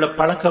சமுதாயத்தில் உள்ள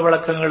பழக்க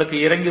வழக்கங்களுக்கு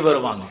இறங்கி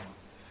வருவாங்க.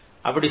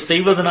 அப்படி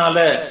செய்வதனால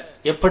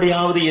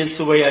எப்படியாவது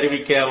இயேசுவை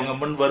அறிவிக்க அவங்க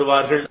முன்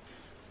வருவார்கள்.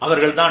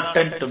 அவர்கள் தான்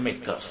டென்ட்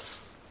மேக்கர்ஸ்.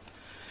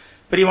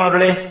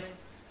 பிரியமானவர்களே,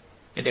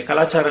 இந்த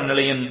கலாச்சார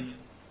நிலையின்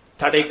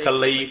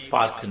தடைக்கல்லை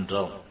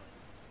பார்க்கின்றோம்.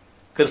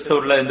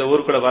 கிறிஸ்தவர்ல இந்த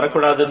ஊருக்குள்ள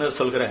வரக்கூடாதுன்னு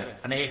சொல்கிற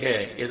அநேக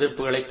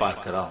எதிர்ப்புகளை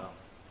பார்க்கிறோம்.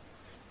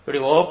 இப்படி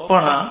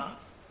ஓப்பனா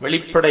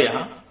வெளிப்படையா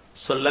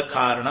சொல்ல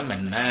காரணம்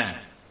என்ன?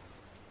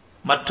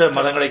 மற்ற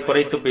மதங்களை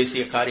குறைத்து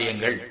பேசிய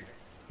காரியங்கள்,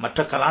 மற்ற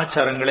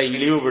கலாச்சாரங்களை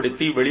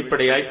இழிவுபடுத்தி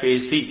வெளிப்படையாய்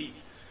பேசி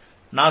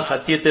நான்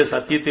சத்தியத்தை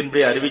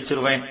சத்தியத்தின்படி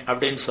அறிவிச்சிருவேன்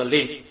அப்படின்னு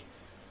சொல்லி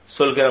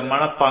சொல்கிற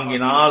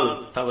மனப்பாங்கினால்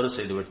தவறு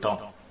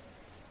செய்துவிட்டோம்.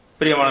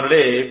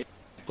 பிரியமானவர்களே,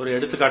 ஒரு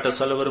எடுத்துக்காட்ட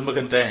சொல்ல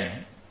விரும்புகின்றேன்.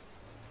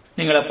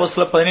 நீங்கள்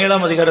அப்போஸ்தலர்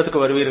 17ஆம்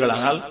அதிகாரத்துக்கு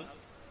வருவீர்களானால்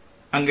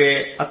அங்கே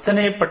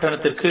அத்தனை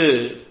பட்டணத்திற்கு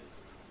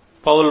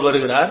பவுல்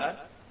வருகிறார்.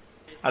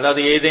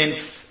 அதாவது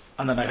ஏதேன்ஸ்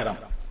அந்த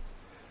நகரம்,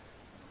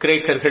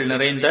 கிரேக்கர்கள்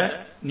நிறைந்த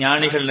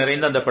ஞானிகள்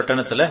நிறைந்த அந்த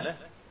பட்டணத்துல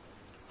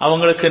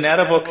அவங்களுக்கு நேர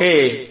போக்கே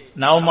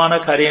நவமான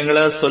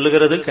காரியங்களை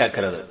சொல்லுகிறது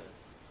கேட்கிறது.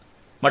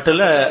 மட்டும்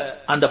இல்ல,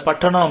 அந்த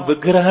பட்டணம்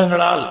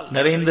விக்கிரகங்களால்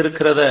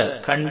நிறைந்திருக்கிறத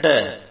கண்ட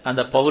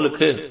அந்த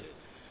பவுலுக்கு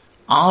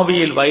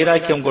ஆவியில்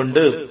வைராக்கியம்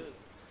கொண்டு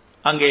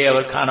அங்கே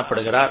அவர்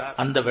காணப்படுகிறார்.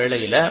 அந்த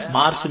வேளையில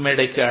மார்ஸ்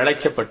மேடைக்கு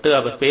அழைக்கப்பட்டு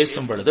அவர்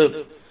பேசும் பொழுது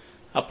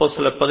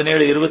அப்போஸ்தலர்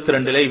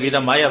 17:22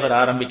 விதமாய் அவர்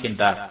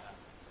ஆரம்பிக்கின்றார்.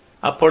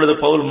 அப்பொழுது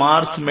பவுல்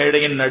மார்ஸ்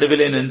மேடையின்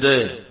நடுவிலே நின்று,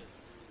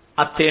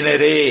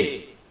 அத்தேனரே,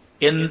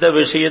 எந்த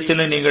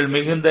விஷயத்திலும் நீங்கள்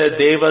மிகுந்த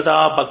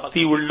தேவதா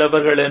பக்தி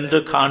உள்ளவர்கள் என்று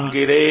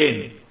காண்கிறேன்.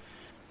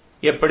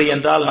 எப்படி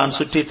என்றால், நான்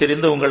சுற்றி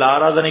திரிந்து உங்கள்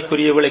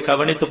ஆராதனைக்குரியவர்களை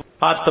கவனித்து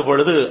பார்த்த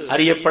பொழுது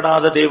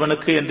அறியப்படாத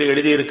தேவனுக்கு என்று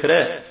எழுதியிருக்கிற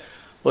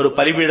ஒரு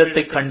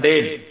பலிபீடத்தை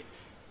கண்டேன்.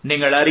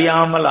 நீங்கள்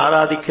அறியாமல்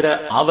ஆராதிக்கிற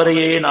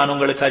அவரையே நான்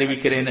உங்களுக்கு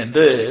அறிவிக்கிறேன்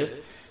என்று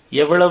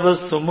எவ்வளவு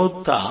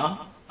சுமுத்தா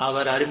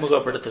அவர்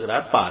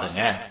அறிமுகப்படுத்துகிறார்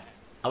பாருங்க.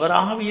 அவர்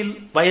ஆவியில்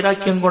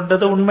வைராக்கியம்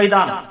கொண்டது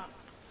உண்மைதான்.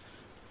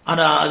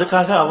 ஆனா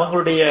அதுக்காக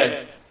அவங்களுடைய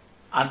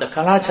அந்த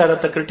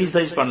கலாச்சாரத்தை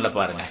கிரிட்டிசைஸ் பண்ணல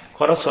பாருங்க,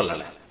 குறை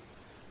சொல்லல.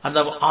 அந்த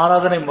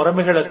ஆராதனை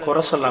முறைமைகளை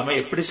குறை சொல்லாம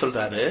எப்படி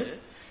சொல்றாரு,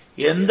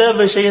 எந்த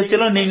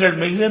விஷயத்திலும் நீங்கள்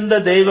மிகுந்த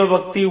தெய்வ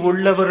பக்தி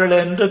உள்ளவர்கள்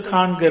என்று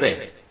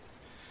காண்கிறேன்.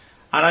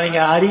 ஆனா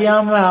நீங்க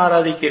அறியாம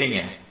ஆராதிக்கிறீங்க.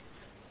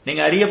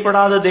 நீங்க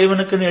அறியப்படாத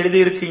தேவனுக்குன்னு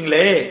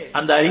எழுதியிருக்கீங்களே,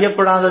 அந்த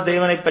அறியப்படாத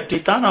தேவனை பற்றி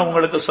தான் நான்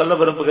உங்களுக்கு சொல்ல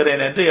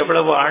விரும்புகிறேன் என்று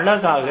எவ்வளவு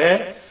அழகாக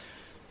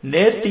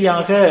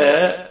நேர்த்தியாக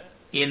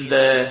இந்த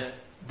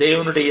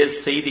தேவனுடைய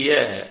செய்திய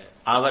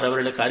அவர்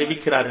அவர்களுக்கு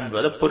அறிவிக்கிறார்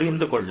என்பதை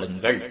புரிந்து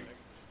கொள்ளுங்கள்.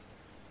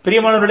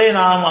 பிரியமானவர்களே,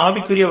 நாம்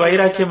ஆவிக்குரிய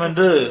வைராக்கியம்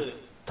என்று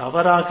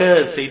தவறாக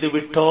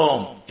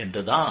செய்துவிட்டோம்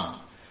என்றுதான்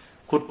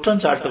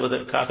குற்றம்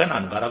சாட்டுவதற்காக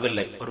நான்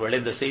வரவில்லை. ஒருவேளை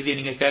இந்த செய்தியை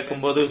நீங்க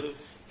கேட்கும் போது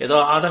ஏதோ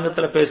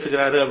ஆதங்கத்துல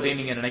பேசுகிறாரு அப்படின்னு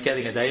நீங்க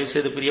நினைக்காதீங்க. தயவு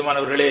செய்து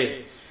பிரியமானவர்களே,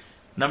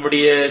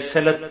 நம்முடைய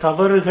சில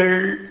தவறுகள்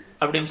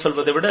அப்படின்னு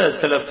சொல்வதை விட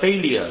சில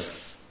ஃபெயிலியர்ஸ்,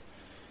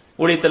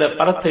 ஊழியத்துல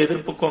பலத்த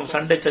எதிர்ப்புக்கும்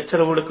சண்டை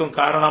சச்சரவுகளுக்கும்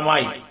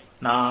காரணமாய்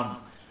நாம்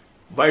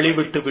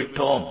வழிவிட்டு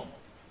விட்டோம்.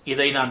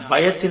 இதை நான்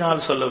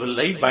பயத்தினால்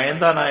சொல்லவில்லை.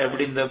 பயந்தா நான்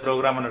எப்படி இந்த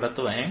ப்ரோக்ராம்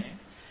நடத்துவேன்?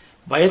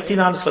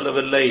 பயத்தினால்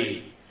சொல்லவில்லை.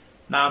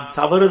 நாம்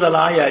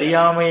தவறுதலாய்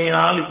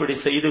அறியாமையினால் இப்படி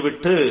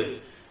செய்துவிட்டு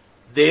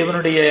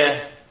தேவனுடைய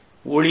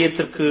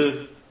ஊழியத்திற்கு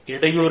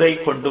இடையூறை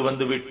கொண்டு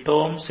வந்து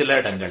விட்டோம் சில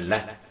இடங்கள்ல.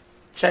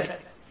 சரி,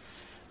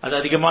 அது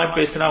அதிகமாக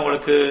பேசினா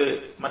உங்களுக்கு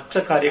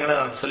மற்ற காரியங்களை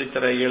நான்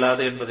சொல்லித்தர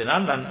இயலாது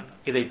என்பதனால் நான்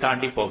இதை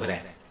தாண்டி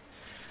போகிறேன்.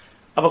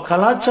 அப்ப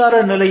கலாச்சார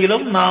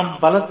நிலையிலும் நாம்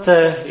பலத்த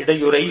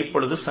இடையூறை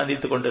இப்பொழுது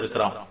சந்தித்துக்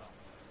கொண்டிருக்கிறோம்.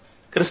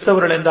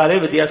 கிறிஸ்தவர்கள் என்றாலே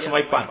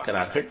வித்தியாசமாய்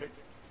பார்க்கிறார்கள்,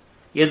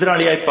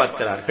 எதிராளியாய்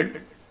பார்க்கிறார்கள்.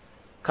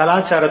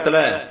 கலாச்சாரத்துல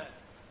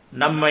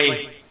நம்மை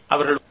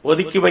அவர்கள்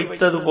ஒதுக்கி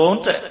வைத்தது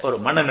போன்ற ஒரு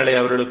மனநிலை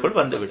அவர்களுக்குள்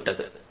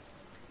வந்துவிட்டது.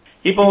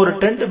 இப்ப ஒரு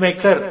டென்ட்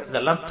மேக்கர்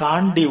இதெல்லாம்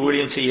தாண்டி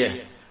ஊழியம் செய்ய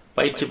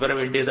பயிற்சி பெற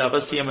வேண்டியது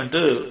அவசியம்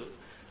என்று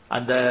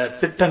அந்த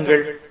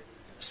திட்டங்கள்,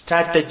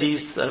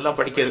 ஸ்ட்ராட்டஜிஸ் அதெல்லாம்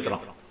படிக்க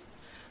இருக்கிறோம்.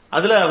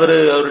 அதுல அவரு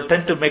ஒரு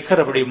டென்ட்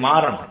மேக்கர் அப்படி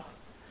மாறணும்.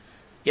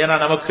 ஏன்னா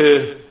நமக்கு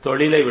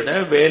தொழிலை விட,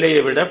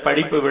 வேலையை விட,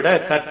 படிப்பை விட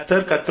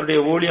கர்த்தருடைய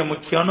ஊழியம்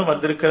முக்கியம்னு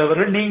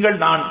வந்திருக்கிறவர்கள் நீங்கள்,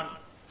 நான்.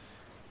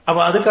 அப்ப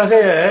அதுக்காக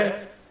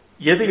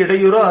எது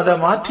இடையூறோ அதை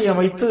மாற்றி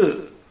அமைத்து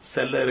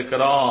செல்ல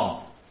இருக்கிறோம்.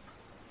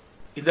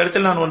 இந்த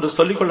இடத்தில் நான் ஒன்று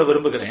சொல்லிக்கொள்ள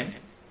விரும்புகிறேன்.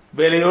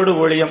 வேலையோடு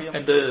ஊழியம்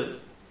என்று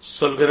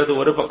சொல்கிறது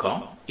ஒரு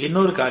பக்கம்,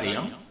 இன்னொரு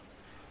காரியம்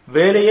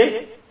வேலையே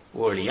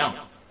ஊழியம்.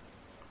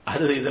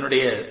 அது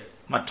இதனுடைய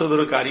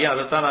மற்றொரு காரியம்.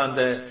 அதைத்தான் நான்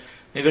அந்த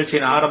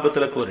நிகழ்ச்சியின்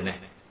ஆரம்பத்தில்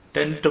கூறினேன்.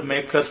 டென்ட்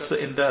மேக்கர்ஸ்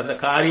என்ற அந்த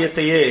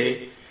காரியத்தையே,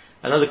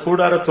 அதாவது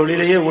கூடார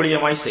தொழிலையே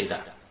ஊழியமாய்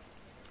செய்தார்.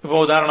 இப்போ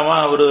உதாரணமா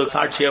ஒரு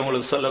சாட்சியை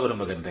உங்களுக்கு சொல்ல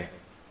விரும்புகின்றேன்.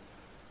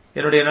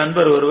 என்னுடைய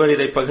நண்பர் ஒருவர்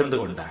இதை பகிர்ந்து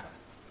கொண்டார்.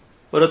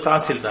 ஒரு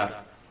தாசில்தார்,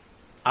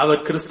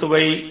 அவர்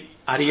கிறிஸ்துவை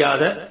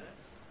அறியாத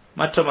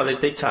மற்ற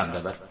மதத்தை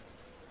சார்ந்தவர்.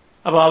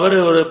 அப்ப அவரு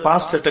ஒரு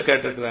பாஸ்டர்ட்ட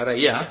கேட்டிருக்கிறார்,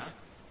 ஐயா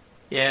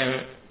என்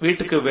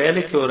வீட்டுக்கு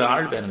வேலைக்கு ஒரு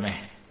ஆள் வேணுமே,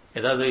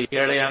 ஏதாவது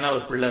ஏழையான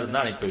ஒரு பிள்ளை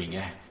இருந்தா அனுப்புவீங்க.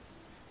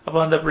 அப்ப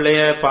அந்த பிள்ளைய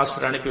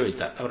பாஸ்டர் அனுப்பி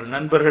வைத்தார். அவர்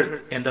நண்பர்கள்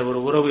என்ற ஒரு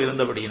உறவு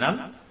இருந்தபடியினால்,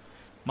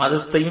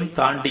 மதத்தையும்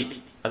தாண்டி,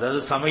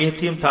 அதாவது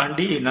சமயத்தையும்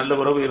தாண்டி நல்ல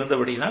உறவு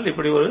இருந்தபடியினால்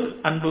இப்படி ஒரு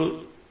அன்பு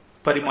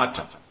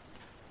பரிமாற்றம்.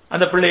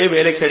 அந்த பிள்ளையை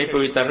வேலைக்கு அனுப்பி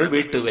வைத்தார்கள்,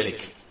 வீட்டு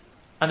வேலைக்கு.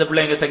 அந்த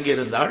பிள்ளை அங்கே தங்கி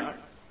இருந்தாள்,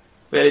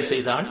 வேலை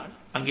செய்தாள்,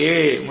 அங்கேயே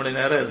 3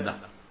 நேரம்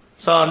இருந்தாள்.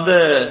 சோ அந்த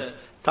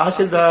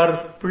தாசில்தார்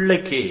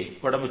பிள்ளைக்கு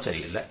உடம்பு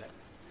சரியில்லை.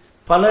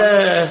 பல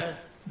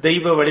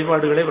தெய்வ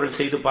வழிபாடுகளை அவர்கள்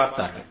செய்து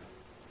பார்த்தார்கள்.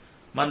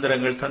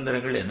 மந்திரங்கள்,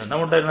 தந்திரங்கள், என்னென்ன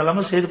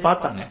உண்டெல்லாம் செய்து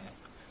பார்த்தாங்க.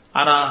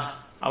 ஆனா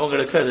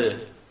அவங்களுக்கு அது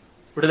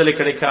விடுதலை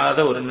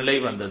கிடைக்காத ஒரு நிலை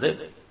வந்தது.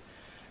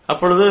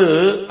 அப்பொழுது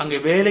அங்கே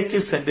வேலைக்கு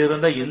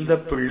சென்றிருந்த இந்த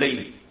பிள்ளை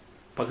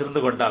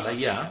பகிர்ந்து கொண்டால்,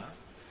 ஐயா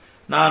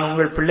நான்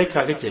உங்கள்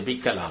பிள்ளைக்காக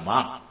ஜெபிக்கலாமா?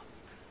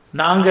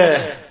 நாங்க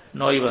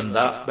நோய்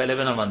வந்தா,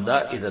 பலவீனம் வந்தா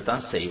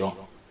இதைத்தான் செய்வோம்.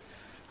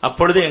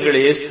 அப்பொழுது எங்கள்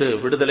இயேசு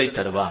விடுதலை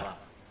தருவார்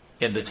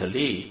என்று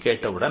சொல்லி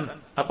கேட்டவுடன்,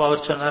 அப்ப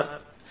அவர் சொன்னார்,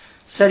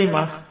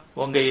 சரிம்மா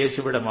உங்க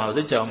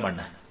இயேசுவிடமாவது ஜெபம்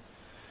பண்ண,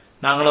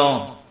 நாங்களும்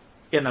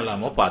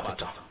என்னெல்லாமோ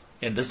பார்த்துட்டோம்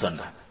என்று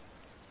சொன்னார்.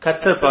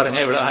 கர்த்தர் பாருங்க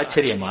இவ்வளவு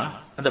ஆச்சரியமா,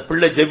 அந்த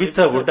பிள்ளை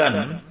ஜெபித்தவுடன்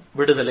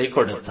விடுதலை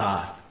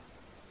கொடுத்தார்.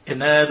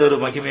 என்னது ஒரு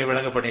மகிமை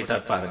விளங்க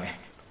பண்ணிட்டார் பாருங்க.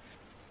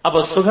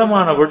 அப்ப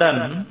சுகமானவுடன்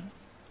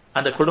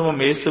அந்த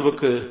குடும்பம்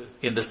இயேசுவுக்கு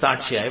என்று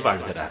சாட்சியாய்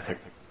வாழ்கிறார்கள்.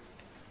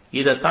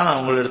 இதைத்தான் நான்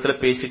உங்களிடத்துல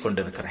பேசிக்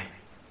கொண்டிருக்கிறேன்.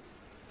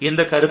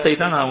 இந்த கருத்தை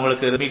தான் நான்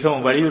உங்களுக்கு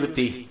மிகவும்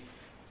வலியுறுத்தி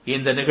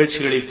இந்த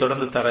நிகழ்ச்சிகளில்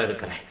தொடர்ந்து தர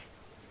இருக்கிறேன்.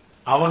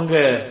 அவங்க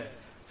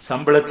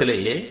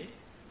சம்பளத்திலேயே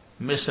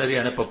மிஷனரி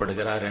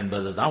அனுப்பப்படுகிறார்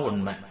என்பதுதான்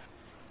உண்மை.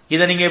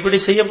 இதை நீங்க எப்படி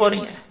செய்ய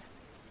போறீங்க?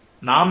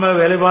 நாம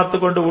வேலை பார்த்து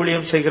கொண்டு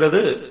ஊழியம்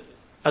செய்கிறது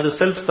அது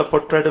செல்ஃப்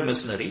சப்போர்ட்டட்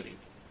மிஷனரி.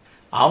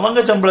 அவங்க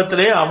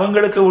சம்பளத்திலே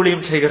அவங்களுக்கு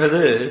ஊழியம்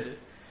செய்கிறது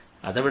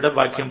அதை விட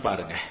பாக்கியம்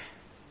பாருங்க.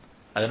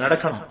 அது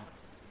நடக்கணும்.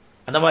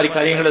 அந்த மாதிரி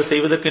காரியங்களை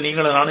செய்வதற்கு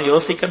நீங்களும் நானும்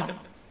யோசிக்கணும்.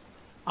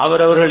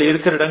 அவரவர்கள்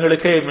இருக்கிற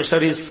இடங்களுக்கே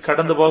மிஷனரிஸ்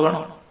கடந்து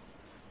போகணும்.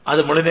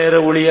 அது முழு நேர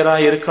ஊழியரா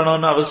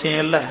இருக்கணும்னு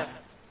அவசியம் இல்லை.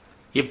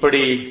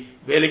 இப்படி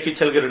வேலைக்கு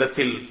செல்கிற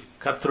இடத்தில்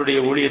கர்த்தருடைய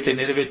ஊழியத்தை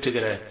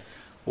நிறைவேற்றுகிற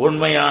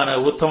உண்மையான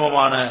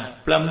உத்தமமான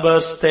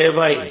பிளம்பர்ஸ்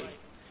தேவை,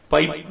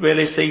 பைப்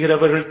வேலை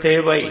செய்கிறவர்கள்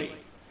தேவை,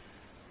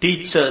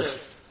 டீச்சர்ஸ்,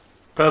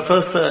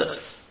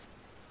 ப்ரொஃபசர்ஸ்.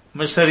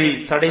 மிஷனரி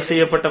தடை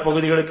செய்யப்பட்ட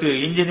பகுதிகளுக்கு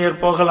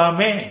இன்ஜினியர்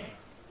போகலாமே,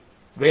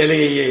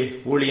 வேலையே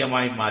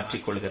ஊழியமாய்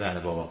மாற்றிக் கொள்கிற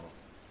அனுபவம்.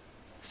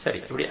 சரி,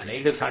 இப்படி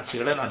அநேக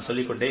சாட்சிகளை நான்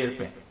சொல்லிக்கொண்டே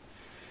இருப்பேன்.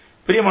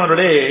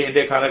 பிரியமானவர்களே,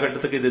 இன்றைய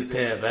காலகட்டத்துக்கு இது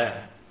தேவை.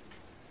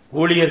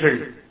 ஊழியர்கள்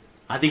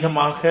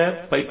அதிகமாக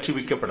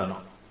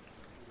பயிற்றுவிக்கப்படணும்.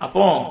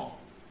 அப்போ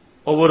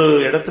ஒவ்வொரு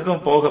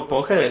இடத்துக்கும் போக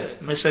போக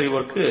மிஷனரி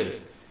ஒர்க்கு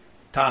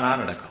தானா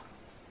நடக்கும்.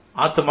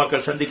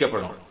 ஆத்துமாக்கள்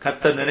சந்திக்கப்படும்.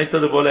 கர்த்தர்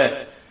நினைத்தது போல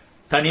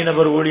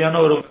தனிநபர் ஊழியான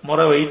ஒரு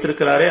முறை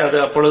வைத்திருக்கிறாரே, அது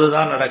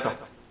அப்பொழுதுதான் நடக்கும்.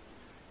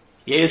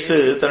 இயேசு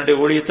தன்னுடைய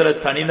ஊழியத்துல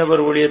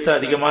தனிநபர் ஊழியத்தை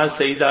அதிகமாக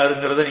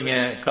செய்தாருங்கிறத நீங்க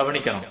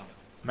கவனிக்கணும்.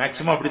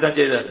 மேக்சிமம் அப்படித்தான்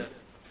செய்தார்.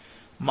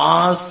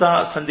 மாசா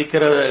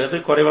சந்திக்கிறது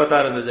குறைவா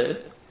தான் இருந்தது.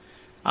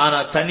 ஆனா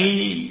தனி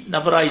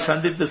நபராய்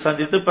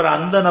சந்தித்து பிற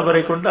அந்த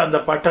நபரை கொண்டு அந்த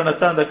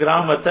பட்டணத்தை, அந்த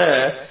கிராமத்தை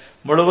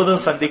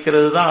முழுவதும்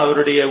சந்திக்கிறது தான்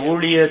அவருடைய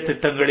ஊழிய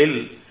திட்டங்களில்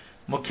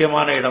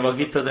முக்கியமான இடம்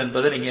வகித்தது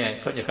என்பதை நீங்க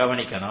கொஞ்சம்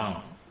கவனிக்கணும்.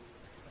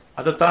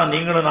 அதைத்தான்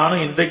நீங்களும்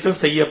நானும் இன்றைக்கும்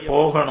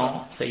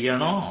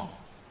செய்யணும்.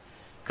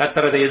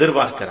 கர்த்தர் அதை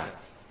எதிர்பார்க்கிறார்.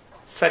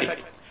 சரி,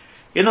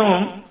 இன்னும்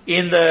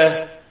இந்த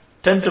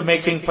டென்ட்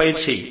மேக்கிங்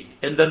பயிற்சி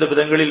எந்தெந்த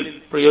விதங்களில்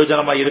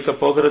பிரயோஜனமாய் இருக்க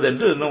போகிறது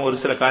என்று இன்னும் ஒரு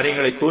சில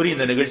காரியங்களை கூறி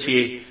இந்த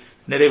நிகழ்ச்சியை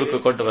நிறைவுக்கு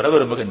கொண்டு வர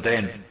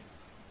விரும்புகின்றேன்.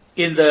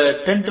 இந்த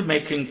டென்ட்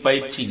மேக்கிங்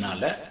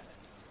பயிற்சியினால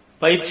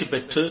பயிற்சி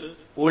பெற்று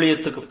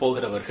ஊழியத்துக்கு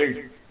போகிறவர்கள்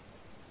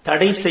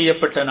தடை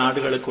செய்யப்பட்ட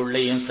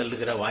நாடுகளுக்குள்ளேயும்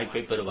செல்கிற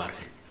வாய்ப்பை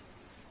பெறுவார்கள்.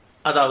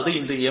 அதாவது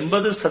இன்று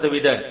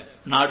 80%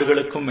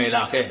 நாடுகளுக்கும்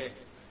மேலாக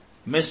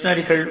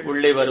மிஷனரிகள்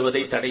உள்ளே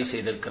வருவதை தடை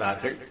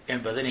செய்திருக்கிறார்கள்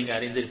என்பதை நீங்க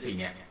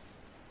அறிந்திருப்பீங்க.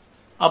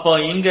 அப்போ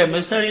இங்க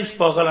மிஷனரிஸ்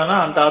போகலன்னா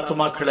அந்த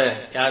ஆத்துமாக்களை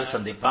யார்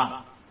சந்திப்பா?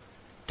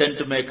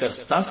 டென்ட் மேக்கர்ஸ்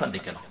தான்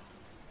சந்திக்கணும்.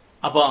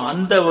 அப்போ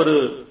அந்த ஒரு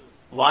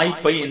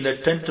வாய்ப்பை இந்த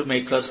டென்ட்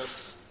மேக்கர்ஸ்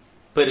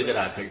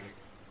பெறுகிறார்கள்.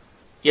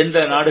 எந்த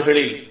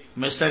நாடுகளில்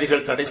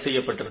மிஷனரிகள் தடை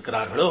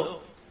செய்யப்பட்டிருக்கிறார்களோ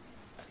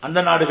அந்த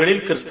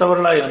நாடுகளில்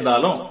கிறிஸ்தவர்களா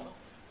இருந்தாலும்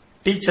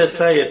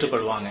டீச்சர்ஸை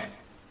ஏற்றுக்கொள்வாங்க,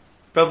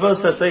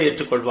 ப்ரொஃபசர்ஸை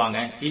ஏற்றுக்கொள்வாங்க,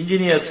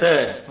 இன்ஜினியர்ஸை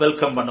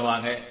வெல்கம்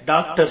பண்ணுவாங்க,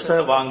 டாக்டர்ஸை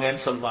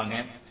வாங்கன்னு சொல்லுவாங்க.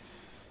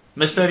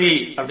 மிஷனரி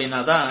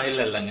அப்படின்னா தான்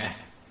இல்லைங்க,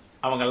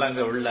 அவங்கெல்லாம்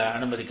அங்க உள்ள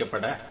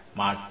அனுமதிக்கப்பட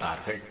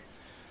மாட்டார்கள்.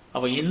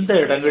 அப்ப இந்த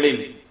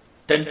இடங்களில்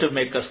டென்ட்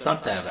மேக்கர்ஸ்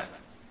தான் தேவை.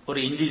 ஒரு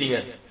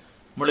இன்ஜினியர்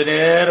முழு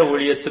நேர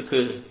ஊழியத்துக்கு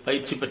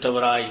பயிற்சி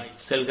பெற்றவராய்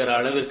செல்கிற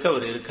அளவிற்கு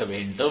அவர் இருக்க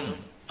வேண்டும்.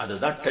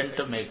 அதுதான்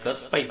டென்ட்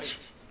மேக்கர்ஸ் பயிற்சி.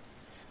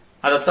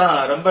 அதைத்தான்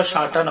ரொம்ப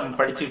ஷார்ட்டா நம்ம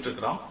படிச்சுட்டு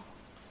இருக்கிறோம்.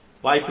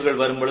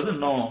 வாய்ப்புகள் வரும்பொழுது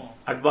இன்னும்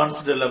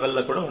அட்வான்ஸ்டு லெவல்ல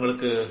கூட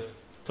உங்களுக்கு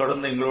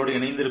தொடர்ந்து எங்களோடு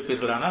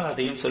இணைந்திருப்பீர்களானால்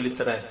அதையும்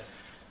சொல்லித்தர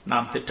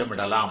நாம்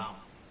திட்டமிடலாம்.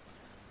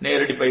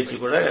 நேரடி பயிற்சி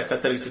கூட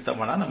கத்தருக்கு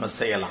சித்தமானா நம்ம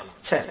செய்யலாம்.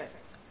 சரி,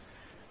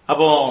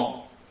 அப்போ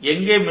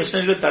எங்கே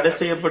மிஷனரிகள் தடை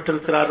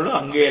செய்யப்பட்டிருக்கிறார்களோ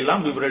அங்கே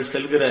எல்லாம் இவர்கள்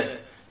செல்கிற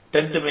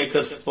டென்ட்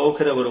மேக்கர்ஸ்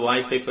போகிற ஒரு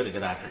வாய்ப்பை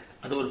பெறுகிறார்கள்.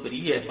 அது ஒரு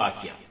பெரிய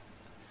பாக்கியம்.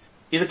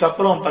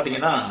 இதுக்கப்புறம்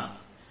பாத்தீங்கன்னா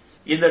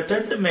இந்த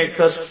டென்ட்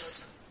மேக்கர்ஸ்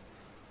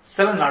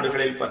சில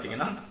நாடுகளில்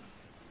பாத்தீங்கன்னா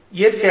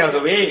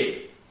இயற்கையாகவே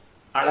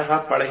அழகா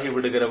பழகி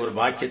விடுகிற ஒரு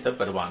பாக்கியத்தை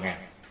பெறுவாங்க.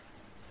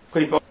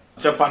 குறிப்பா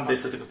ஜப்பான்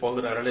தேசத்துக்கு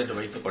போகிறார்கள் என்று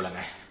வைத்துக்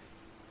கொள்ளுங்க.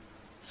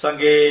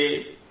 அங்கே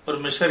ஒரு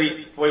மிஷனரி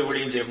போய்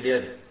ஊழியம் செய்ய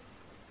முடியாது.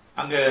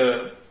 அங்க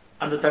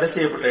அந்த தடை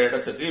செய்யப்பட்ட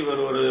இடத்துக்கு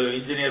இவர் ஒரு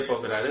இன்ஜினியர்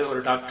போகிறாரு, ஒரு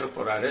டாக்டர்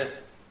போறாரு.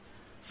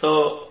 சோ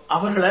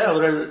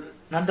அவர்கள்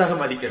நன்றாக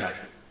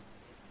மதிக்கிறார்கள்.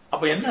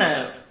 அப்ப என்ன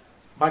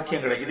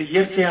பாக்கியம் கிடைக்குது?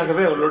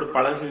 இயற்கையாகவே அவர்களோடு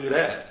பழகுகிற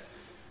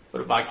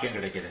ஒரு பாக்கியம்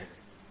கிடைக்குது.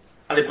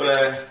 அதே போல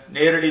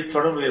நேரடி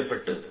தொடர்பு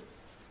ஏற்பட்டு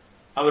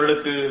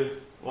அவர்களுக்கு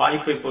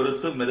வாய்ப்பை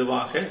பொறுத்து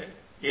மெதுவாக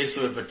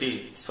இயேசுவை பற்றி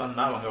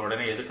சொன்னா அவங்க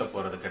உடனே எதுக்க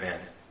போறது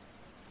கிடையாது.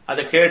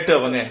 அதை கேட்டு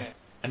அவங்க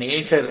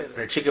அநேகர்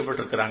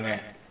ரட்சிக்கப்பட்டிருக்கிறாங்க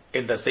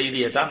என்ற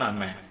செய்தியை தான்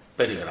நாம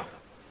பெறுகிறோம்.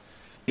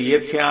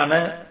 இயற்கையான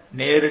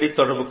நேரடி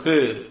தொடர்புக்கு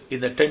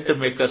இந்த டென்ட்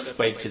மேக்கர்ஸ்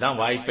பயிற்சி தான்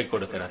வாய்ப்பை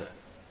கொடுக்கிறது.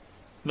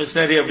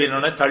 மிஷனரி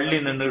அப்படின்னு தள்ளி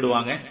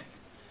நின்றுடுவாங்க,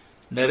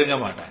 நெருங்க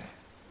மாட்டாங்க.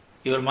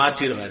 இவர்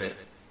மாற்றிடுவாரு,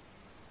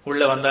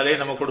 உள்ள வந்தாலே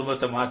நம்ம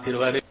குடும்பத்தை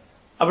மாத்திருவாரு,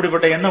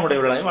 அப்படிப்பட்ட எண்ணம்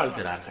உடையவர்களாக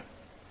வாழ்கிறார்கள்.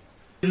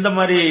 இந்த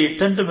மாதிரி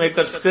டென்ட்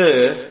மேக்கர்ஸ்க்கு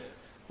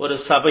ஒரு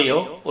சபையோ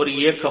ஒரு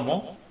இயக்கமோ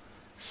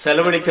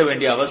செலவழிக்க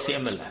வேண்டிய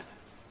அவசியம் இல்லை.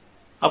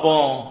 அப்போ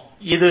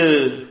இது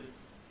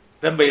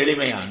ரொம்ப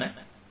எளிமையான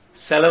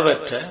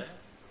செலவற்ற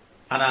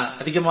ஆனா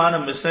அதிகமான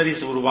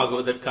மிஷனரிஸ்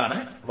உருவாகுவதற்கான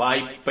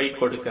வாய்ப்பை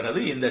கொடுக்கிறது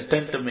இந்த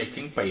டென்ட்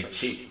மேக்கிங்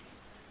பயிற்சி.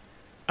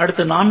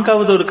 அடுத்து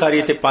 4வது ஒரு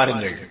காரியத்தை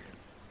பாருங்கள்.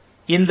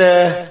 இந்த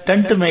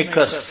டென்ட்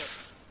மேக்கர்ஸ்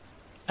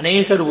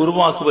அநேகர்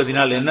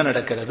உருவாக்குவதனால் என்ன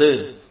நடக்கிறது?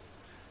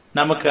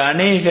 நமக்கு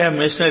அநேக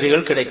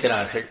மிஷனரிகள்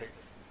கிடைக்கிறார்கள்.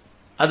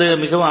 அது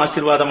மிகவும்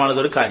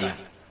ஆசீர்வாதமானது ஒரு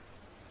காரியம்.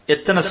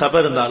 எத்தனை சபை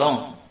இருந்தாலும்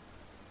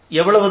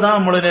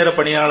எவ்வளவுதான் முழு நேர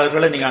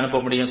பணியாளர்களை நீங்க அனுப்ப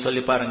முடியும்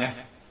சொல்லி பாருங்க.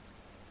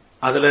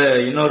 அதுல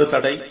இன்னொரு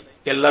தடை,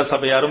 எல்லா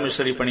சபையாரும்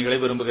மிஷனரி பணிகளை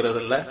விரும்புகிறது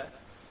இல்ல.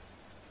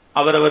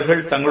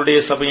 அவரவர்கள் தங்களுடைய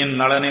சபையின்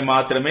நலனை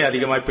மாத்திரமே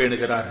அதிகமாய்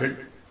பேணுகிறார்கள்.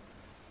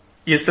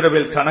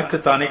 இஸ்ரவேல் தனக்கு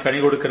தானே கனி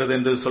கொடுக்கிறது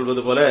என்று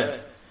சொல்வது போல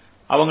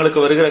அவங்களுக்கு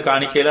வருகிற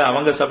காணிக்கையில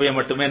அவங்க சபையை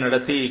மட்டுமே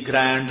நடத்தி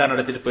கிராண்டா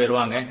நடத்திட்டு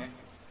போயிருவாங்க.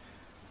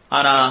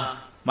 ஆனா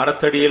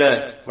மரத்தடியில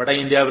வட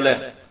இந்தியாவில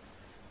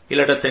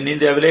இல்லாட்ட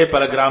தென்னிந்தியாவிலே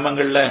பல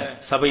கிராமங்கள்ல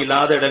சபை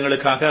இல்லாத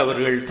இடங்களுக்காக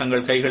அவர்கள்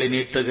தங்கள் கைகளை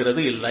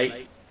நீட்டுகிறது இல்லை,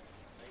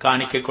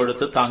 காணிக்கை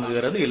கொடுத்து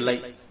தாங்குகிறது இல்லை.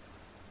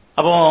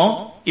 அப்போ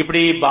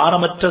இப்படி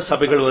பாரமற்ற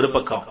சபைகள் ஒரு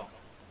பக்கம்,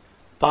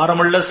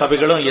 பாரமுள்ள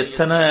சபைகளும்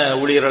எத்தனை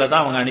ஊழியர்களை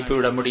தான் அவங்க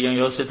அனுப்பிவிட முடியும்,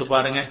 யோசித்து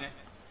பாருங்க.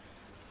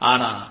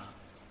 ஆனா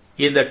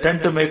இந்த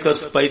டென்ட்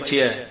மேக்கர்ஸ்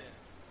பயிற்சியை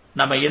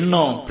நம்ம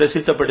இன்னும்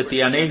பிரசித்தப்படுத்தி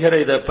அநேகரை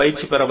இதை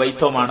பயிற்சி பெற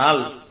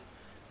வைத்தோமானால்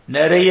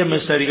நிறைய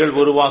மிஷனரிகள்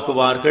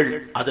உருவாகுவார்கள்.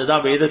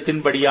 அதுதான்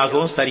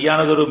வேதத்தின்படியாகவும்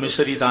சரியானதொரு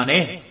மிஷனரி தானே.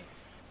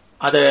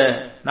 அத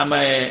நம்ம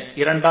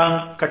இரண்டாம்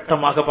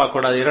கட்டமாக பார்க்க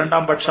கூடாது,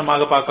 இரண்டாம்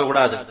பட்சமாக பார்க்க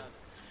கூடாது.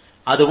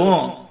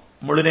 அதுவும்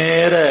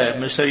முழுநேர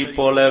மிஷனரி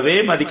போலவே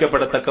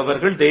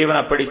மதிக்கப்படத்தக்கவர்கள் தேவன்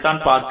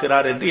அப்படித்தான்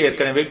பார்க்கிறார் என்று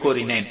ஏற்கனவே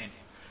கூறினேன்.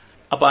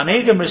 அப்ப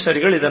அநேக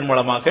மிஷனரிகள் இதன்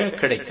மூலமாக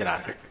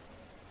கிடைக்கிறார்கள்.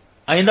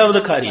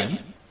 5வது காரியம்,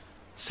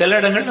 சில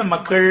இடங்கள்ல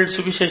மக்கள்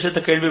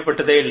சுவிசேஷத்தை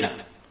கேள்விப்பட்டதே இல்ல,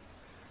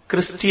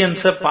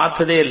 கிறிஸ்டியன்ஸ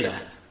பார்த்ததே இல்ல,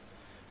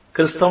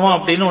 கிறிஸ்தவம்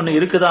அப்படின்னு ஒண்ணு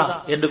இருக்குதா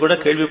என்று கூட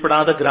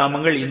கேள்விப்படாத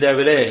கிராமங்கள்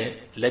இந்தியாவிலே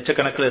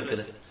லட்சக்கணக்கில்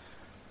இருக்குது.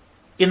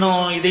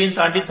 இன்னும் இதையும்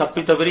தாண்டி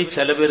தப்பி தவறி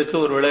சில பேருக்கு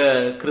ஒருவேளை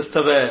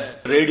கிறிஸ்தவ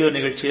ரேடியோ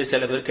நிகழ்ச்சியை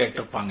சில பேர்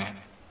கேட்டிருப்பாங்க,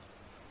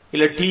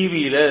 இல்ல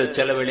டிவியில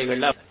சில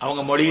வேளைகள்ல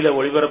அவங்க மொழியில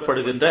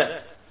ஒளிபரப்படுகின்ற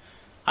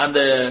அந்த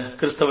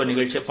கிறிஸ்தவ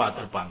நிகழ்ச்சியை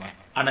பார்த்திருப்பாங்க.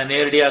 ஆனா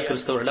நேரடியா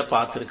கிறிஸ்தவர்களை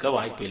பார்த்திருக்க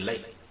வாய்ப்பு இல்லை.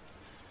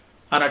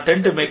 ஆனா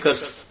டென்ட்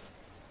மேக்கர்ஸ்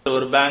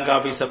ஒரு பேங்க்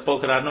ஆபீசர்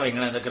போகிறாருன்னு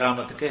வைங்களேன் இந்த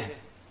கிராமத்துக்கு.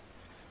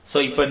 சோ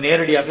இப்ப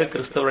நேரடியாக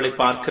கிறிஸ்தவர்களை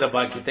பார்க்கிற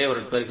பாக்கியத்தை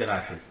அவர்கள்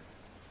பெறுகிறார்கள்.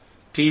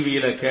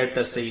 டிவியில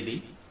கேட்ட செய்தி,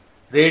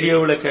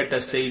 ரேடியோவில் கேட்ட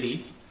செய்தி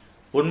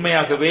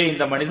உண்மையாகவே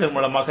இந்த மனிதர்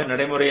மூலமாக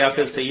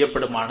நடைமுறையாக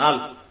செய்யப்படுமானால்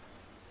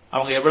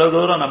அவங்க எவ்வளவு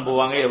தூரம்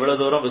நம்புவாங்க,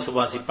 எவ்வளவு தூரம்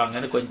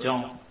விசுவாசிப்பாங்கன்னு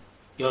கொஞ்சம்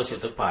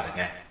யோசித்து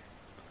பாருங்க.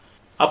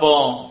 அப்போ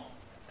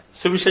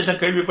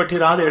சுவிசேஷம்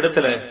கேள்விப்பட்டிராத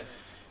இடத்துல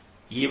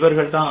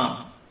இவர்கள் தான்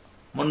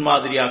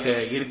முன்மாதிரியாக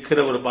இருக்கிற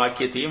ஒரு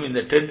பாக்கியத்தையும் இந்த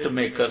டென்ட்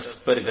மேக்கர்ஸ்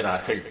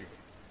பெறுகிறார்கள்.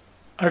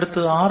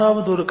 அடுத்து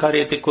 6வது ஒரு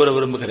காரியத்தை கூற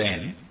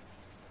விரும்புகிறேன்.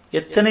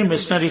 எத்தனை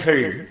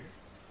மிஷனரிகள்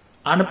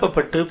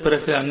அனுப்பப்பட்டு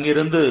பிறகு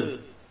அங்கிருந்து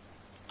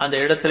அந்த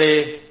இடத்திலே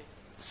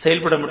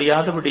செயல்பட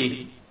முடியாதபடி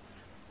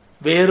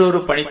வேறொரு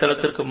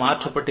பணித்தளத்திற்கு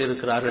மாற்றப்பட்டு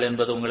இருக்கிறார்கள்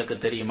என்பது உங்களுக்கு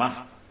தெரியுமா?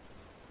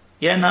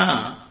 ஏன்னா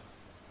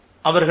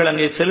அவர்கள்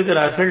அங்கே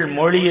செல்கிறார்கள்,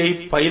 மொழியை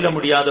பயில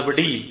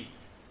முடியாதபடி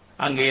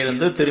அங்கே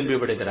இருந்து திரும்பி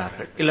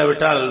விடுகிறார்கள்.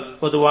 இல்லாவிட்டால்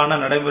பொதுவான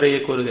நடைமுறையை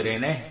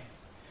கூறுகிறேனே,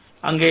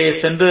 அங்கே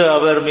சென்று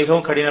அவர்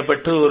மிகவும்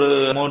கடினப்பட்டு ஒரு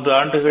 3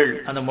 ஆண்டுகள்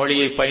அந்த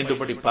மொழியை பயின்று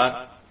படிப்பார்,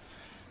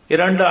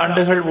 2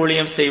 ஆண்டுகள்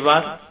ஊழியம்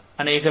செய்வார்.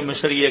 அநேக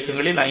மிஷனரி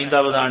இயக்கங்களில்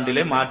 5வது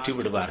ஆண்டிலே மாற்றி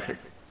விடுவார்கள்.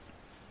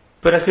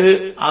 பிறகு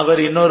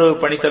அவர் இன்னொரு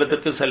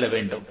பணித்தளத்திற்கு செல்ல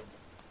வேண்டும்,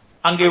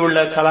 அங்கே உள்ள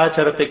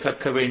கலாச்சாரத்தை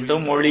கற்க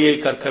வேண்டும், மொழியை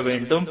கற்க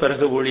வேண்டும்,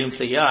 பிறகு ஊழியம்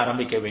செய்ய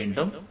ஆரம்பிக்க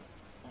வேண்டும்.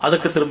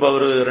 அதுக்கு திரும்ப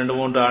ஒரு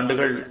 2-3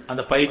 ஆண்டுகள்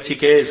அந்த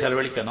பயிற்சிக்கே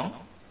செலவழிக்கணும்.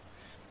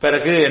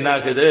 பிறகு என்ன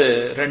ஆகுது,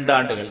 2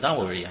 ஆண்டுகள் தான்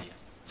ஊழியம்.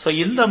 சோ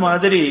இந்த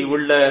மாதிரி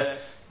உள்ள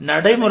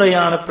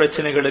நடைமுறையான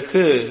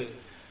பிரச்சனைகளுக்கு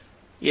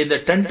இந்த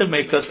டென்ட்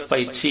மேக்கர்ஸ்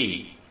பயிற்சி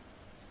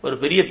ஒரு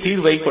பெரிய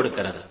தீர்வை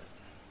கொடுக்கிறது.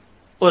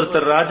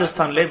 ஒருத்தர்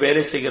ராஜஸ்தான்ல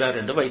வேலை செய்கிறார்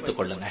என்று வைத்துக்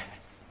கொள்ளுங்க,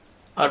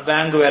 அவர்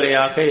பேங்க்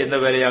வேலையாக எந்த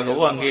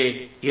வேலையாகவோ அங்கே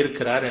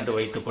இருக்கிறார் என்று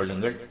வைத்துக்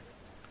கொள்ளுங்கள்.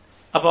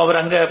 அப்ப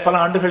அவர் அங்க பல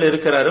ஆண்டுகள்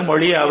இருக்கிறாரு,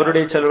 மொழியை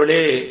அவருடைய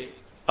செலவிலே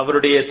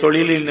அவருடைய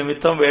தொழிலின்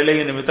நிமித்தம்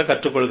வேலையின் நிமித்தம்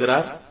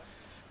கற்றுக்கொள்கிறார்.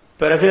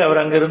 பிறகு அவர்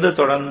அங்கிருந்து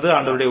தொடர்ந்து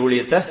ஆண்டவருடைய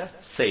ஊழியத்தை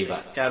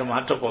செய்வார். யாரும்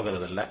மாற்றப்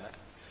போகிறது இல்ல.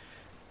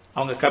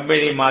 அவங்க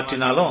கம்பெனி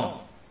மாற்றினாலும்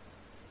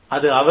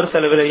அது அவர்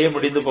செலவிலேயே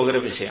முடிந்து போகிற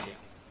விஷயம்.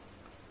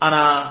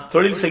 ஆனா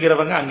தொழில்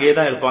செய்கிறவங்க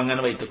அங்கேதான்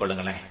இருப்பாங்கன்னு வைத்துக்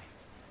கொள்ளுங்களேன்.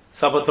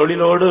 அப்ப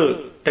தொழிலோடு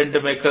டென்ட்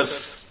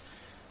மேக்கர்ஸ்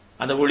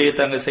அந்த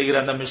ஊழியத்தை அங்க செய்கிற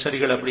அந்த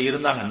மிஷனரிகள் அப்படி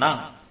இருந்தாங்கன்னா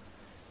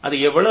அது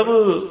எவ்வளவு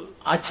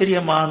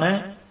ஆச்சரியமான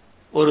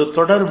ஒரு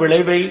தொடர்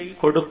விளைவை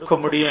கொடுக்க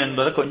முடியும்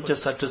என்பதை கொஞ்சம்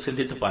சற்று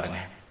சிந்தித்து பாருங்க.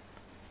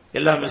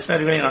 எல்லா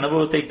மிஷனரிகளின்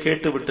அனுபவத்தை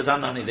கேட்டு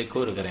விட்டுதான் நான் இதை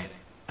கூறுகிறேன்.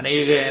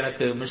 அநேக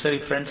எனக்கு மிஷனரி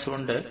ஃப்ரெண்ட்ஸ்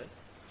உண்டு.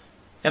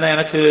 ஏன்னா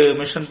எனக்கு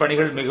மிஷன்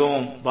பணிகள்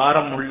மிகவும்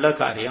பாரம் உள்ள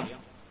காரியம்.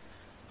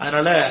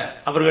 அதனால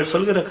அவர்கள்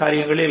சொல்கிற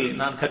காரியங்களில்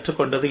நான்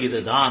கற்றுக்கொண்டது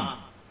இதுதான்.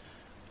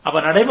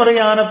 அப்ப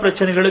நடைமுறையான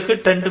பிரச்சனைகளுக்கு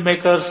டென்ட்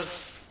மேக்கர்ஸ்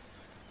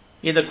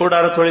இந்த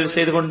கூடார தொழில்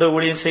செய்து கொண்டு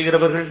ஊழியம்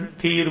செய்கிறவர்கள்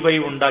தீர்வை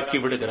உண்டாக்கி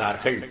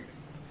விடுகிறார்கள்.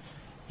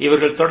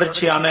 இவர்கள்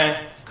தொடர்ச்சியான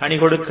கனி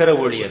கொடுக்கிற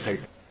ஊழியர்கள்.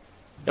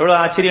 எவ்வளவு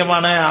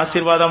ஆச்சரியமான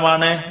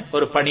ஆசீர்வாதமான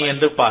ஒரு பணி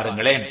என்று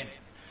பாருங்களேன்.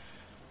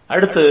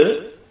 அடுத்து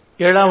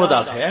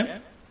 7வதாக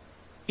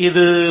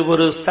இது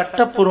ஒரு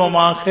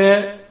சட்டப்பூர்வமாக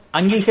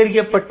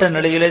அங்கீகரிக்கப்பட்ட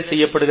நிலையிலே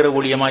செய்யப்படுகிற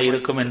ஊழியமாய்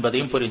இருக்கும்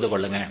என்பதையும் புரிந்து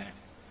கொள்ளுங்க.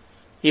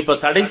 இப்ப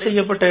தடை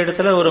செய்யப்பட்ட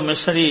இடத்துல ஒரு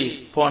மிஷனரி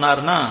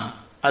போனார்னா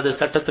அது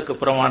சட்டத்துக்கு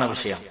புறமான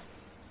விஷயம்,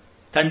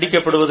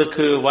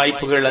 தண்டிக்கப்படுவதற்கு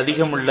வாய்ப்புகள்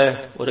அதிகம் உள்ள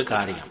ஒரு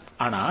காரியம்.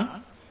 ஆனா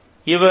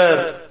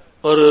இவர்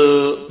ஒரு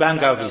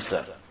பேங்க்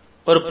ஆபீசர்,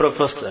 ஒரு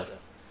ப்ரொஃபசர்,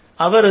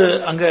 அவர்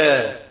அங்க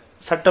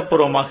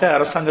சட்டப்பூர்வமாக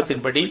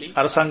அரசாங்கத்தின்படி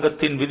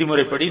அரசாங்கத்தின்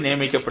விதிமுறைப்படி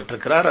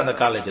நியமிக்கப்பட்டிருக்கிறார் அந்த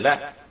காலேஜில்.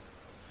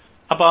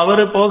 அப்ப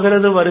அவரு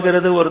போகிறது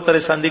வருகிறது,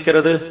 ஒருத்தரை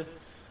சந்திக்கிறது,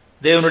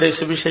 தேவனுடைய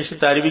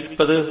சுவிசேஷத்தை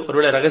அறிவிப்பது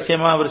ஒருவேளை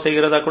ரகசியமா அவர்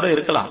செய்கிறதா கூட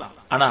இருக்கலாம்.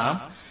 ஆனா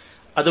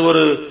அது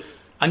ஒரு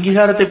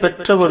அங்கீகாரத்தை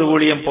பெற்ற ஒரு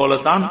ஊழியம்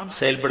போலத்தான்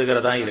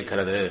செயல்படுகிறதா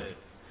இருக்கிறது.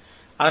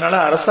 அதனால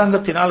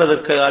அரசாங்கத்தினால்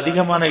அதற்கு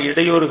அதிகமான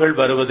இடையூறுகள்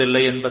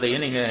வருவதில்லை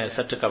என்பதையும் நீங்க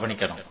சற்று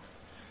கவனிக்கணும்.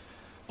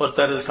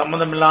 ஒருத்தர்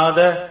சம்பந்தமில்லாத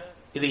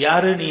இது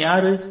யாரு நீ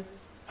யாரு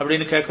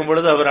அப்படின்னு கேட்கும்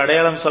பொழுது அவர்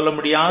அடையாளம் சொல்ல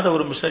முடியாத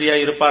ஒரு மிஷனரியா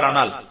இருப்பார்.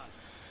 ஆனால்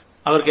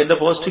அவருக்கு எந்த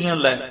போஸ்டிங்கும்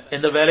இல்ல,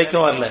 எந்த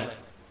வேலைக்கும் வரல,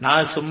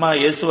 நான் சும்மா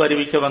இயேசு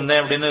அறிவிக்க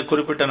வந்தேன் அப்படின்னு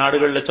குறிப்பிட்ட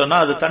நாடுகள்ல சொன்னா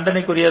அது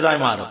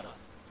தண்டனைக்குரியதாய் மாறும்.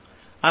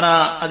 ஆனா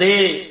அதே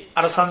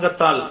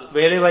அரசாங்கத்தால்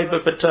வேலை வாய்ப்பை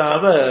பெற்ற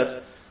அவர்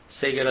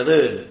செய்கிறது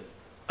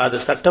அது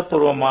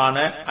சட்டப்பூர்வமான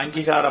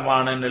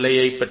அங்கீகாரமான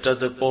நிலையை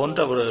பெற்றது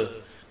போன்ற ஒரு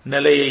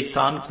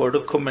நிலையைத்தான்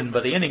கொடுக்கும்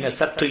என்பதையும் நீங்க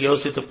சற்று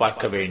யோசித்து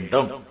பார்க்க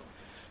வேண்டும்.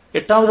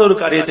 8வது ஒரு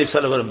காரியத்தை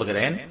சொல்ல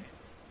விரும்புகிறேன்.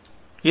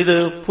 இது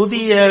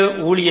புதிய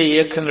ஊழிய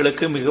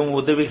இயக்கங்களுக்கு மிகவும்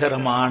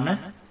உதவிகரமான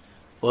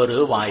ஒரு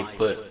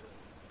வாய்ப்பு.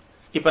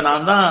 இப்ப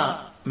நான் தான்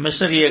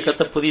மிஷனரி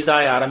இயக்கத்தை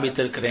புதிதாய்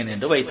ஆரம்பித்திருக்கிறேன்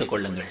என்று வைத்துக்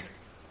கொள்ளுங்கள்.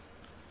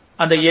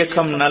 அந்த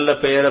இயக்கம் நல்ல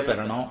பெயரை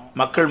பெறணும்,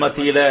 மக்கள்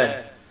மத்தியில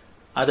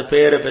அது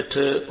பெயரை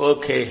பெற்று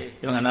ஓகே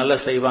இவங்க நல்லா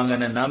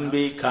செய்வாங்கன்னு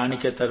நம்பி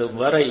காணிக்க தரும்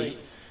வரை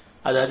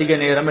அது அதிக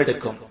நேரம்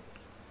எடுக்கும்.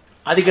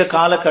 அதிக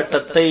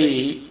காலகட்டத்தை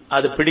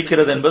அது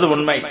பிடிக்கிறது என்பது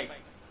உண்மை.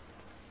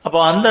 அப்போ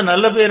அந்த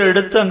நல்ல பேர்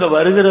எடுத்து அங்க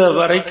வருகிற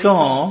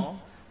வரைக்கும்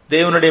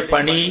தேவனுடைய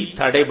பணி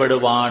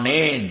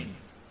தடைபடுவானேன்.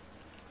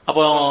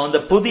 அப்போ அந்த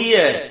புதிய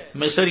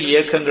மிஷனரி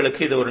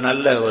இயக்கங்களுக்கு இது ஒரு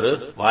நல்ல ஒரு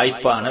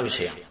வாய்ப்பான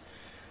விஷயம்.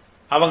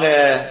 அவங்க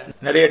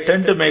நிறைய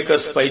டென்ட்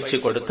மேக்கர்ஸ் பயிற்சி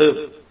கொடுத்து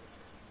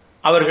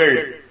அவர்கள்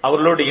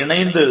அவர்களோடு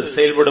இணைந்து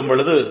செயல்படும்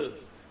பொழுது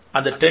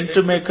அந்த டென்ட்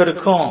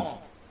மேக்கருக்கும்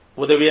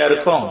உதவியா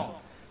இருக்கும்,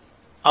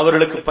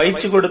 அவர்களுக்கு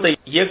பயிற்சி கொடுத்த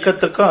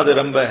இயக்கத்துக்கும் அது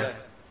ரொம்ப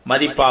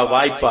மதிப்பா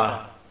வாய்ப்பா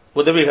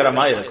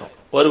உதவிகரமா இருக்கும்.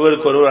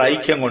 ஒருவருக்கு ஒருவர்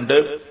ஐக்கியம் கொண்டு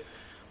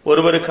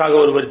ஒருவருக்காக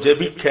ஒருவர்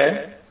ஜெபிக்க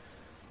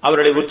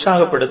அவர்களை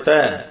உற்சாகப்படுத்த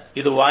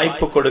இது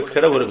வாய்ப்பு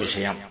கொடுக்கிற ஒரு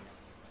விஷயம்.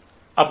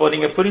 அப்போ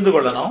நீங்க புரிந்து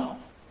கொள்ளணும்,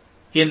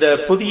 இந்த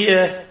புதிய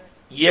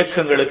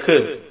இயக்கங்களுக்கு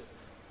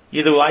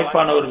இது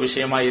வாய்ப்பான ஒரு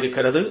விஷயமா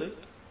இருக்கிறது.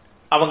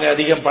 அவங்க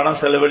அதிகம் பணம்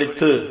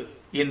செலவழித்து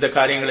இந்த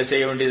காரியங்களை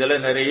செய்ய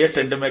வேண்டியதில் நிறைய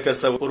டென்ட்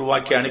மேக்கர்ஸ்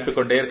உருவாக்கி அனுப்பி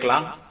கொண்டே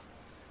இருக்கலாம்.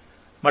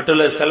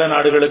 மற்றுள்ள சில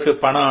நாடுகளுக்கு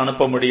பணம்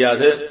அனுப்ப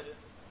முடியாது,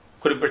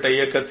 குறிப்பிட்ட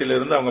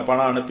இயக்கத்திலிருந்து அவங்க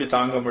பணம் அனுப்பி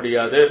தாங்க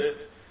முடியாது.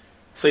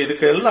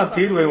 இதுக்கு எல்லாம்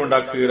தீர்வை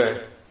உண்டாக்குகிற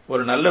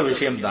ஒரு நல்ல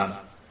விஷயம்தான்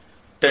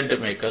டென்ட்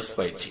மேக்கர்ஸ்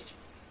பயிற்சி.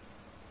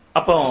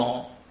 அப்போ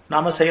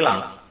நாம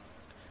செய்யலாம்.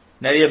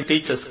 நிறைய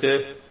டீச்சர்ஸ்க்கு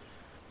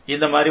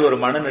இந்த மாதிரி ஒரு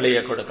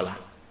மனநிலையை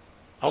கொடுக்கலாம்.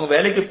 அவங்க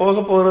வேலைக்கு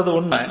போக போறது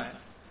உண்மை,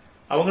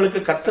 அவங்களுக்கு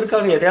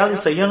கர்த்தருக்காக எதையாவது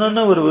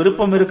செய்யணும்னு ஒரு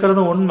விருப்பம்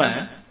இருக்கிறது உண்மை.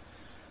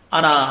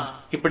 ஆனா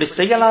இப்படி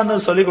செய்யலாம்னு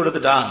சொல்லி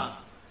கொடுத்துட்டா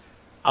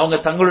அவங்க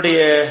தங்களுடைய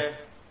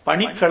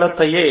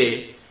பணிக்களத்தையே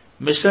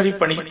மிஷனரி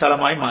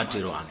பணித்தலமாய்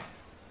மாற்றிடுவாங்க.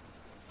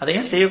 அதை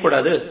ஏன்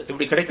செய்யக்கூடாது?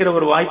 இப்படி கிடைக்கிற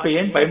ஒரு வாய்ப்பை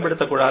ஏன்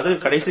பயன்படுத்தக்கூடாது?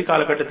 கடைசி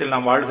காலகட்டத்தில்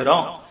நாம்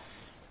வாழ்கிறோம்.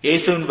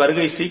 இயேசுவின்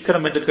வருகை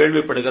சீக்கிரம் என்று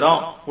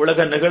கேள்விப்படுகிறோம்.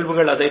 உலக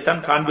நிகழ்வுகள்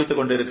அதைத்தான் காண்பித்துக்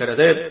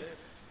கொண்டிருக்கிறது.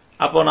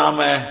 அப்போ நாம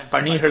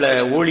பணிகளை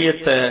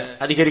ஊழியத்தை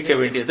அதிகரிக்க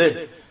வேண்டியது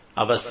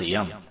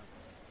அவசியம்.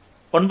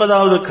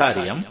 9வது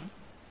காரியம்,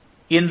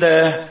 இந்த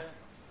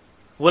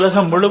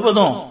உலகம்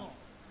முழுவதும்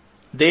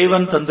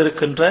தேவன்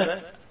தந்திருக்கின்ற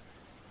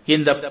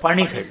இந்த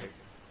பணிகள்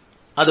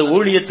அது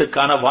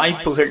ஊழியத்துக்கான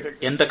வாய்ப்புகள்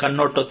என்ற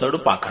கண்ணோட்டத்தோடு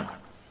பார்க்கணும்.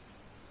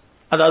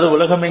 அதாவது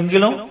உலகம்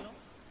எங்கிலும்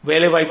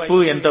வேலைவாய்ப்பு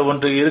என்ற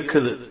ஒன்று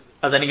இருக்குது,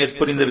 அதை நீங்க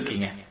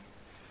புரிந்திருக்கீங்க.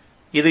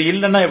 இது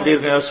இல்லைன்னா எப்படி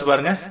இருக்கு யோசிச்சு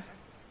பாருங்க.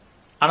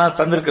 ஆனா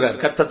தந்திருக்கிறார்,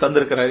 கர்த்தர்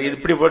தந்திருக்கிறார்.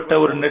 இப்படிப்பட்ட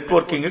ஒரு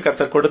நெட்வொர்க்கிங்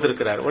கர்த்தர்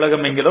கொடுத்திருக்கிறார்.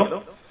 உலகம் எங்கிலும்,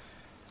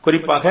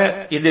 குறிப்பாக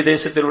இந்திய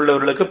தேசத்தில்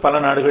உள்ளவர்களுக்கு பல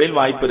நாடுகளில்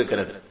வாய்ப்பு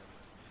இருக்கிறது.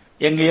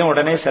 எங்கேயும்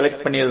உடனே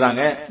செலக்ட்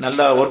பண்ணிடுறாங்க,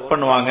 நல்லா ஒர்க்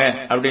பண்ணுவாங்க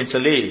அப்படின்னு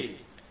சொல்லி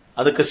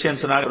அது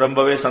கிறிஸ்டியன்ஸ்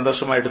ரொம்பவே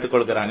சந்தோஷமா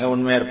எடுத்துக்கொள்கிறாங்க,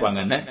 உண்மையா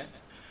இருப்பாங்கன்னு.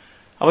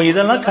 அப்ப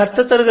இதெல்லாம்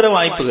கர்த்தர் தருகிற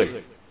வாய்ப்புகள்.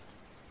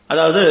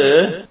 அதாவது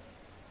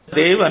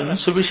தேவன்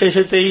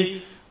சுவிசேஷத்தை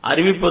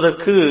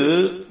அறிவிப்பதற்கு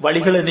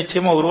வழிகளை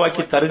நிச்சயமா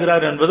உருவாக்கி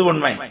தருகிறார் என்பது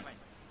உண்மை.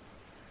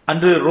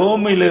 அன்று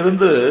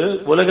ரோமிலிருந்து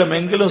உலகம்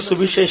எங்கிலும்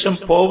சுவிசேஷம்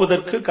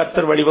போவதற்கு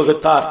கர்த்தர்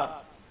வழிவகுத்தார்.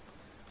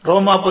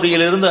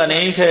 ரோமாபுரியிலிருந்து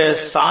அநேக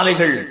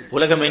சாலைகள்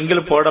உலகம்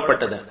எங்கிலும்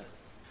போடப்பட்டது,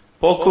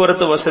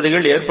 போக்குவரத்து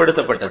வசதிகள்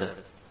ஏற்படுத்தப்பட்டது.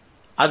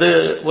 அது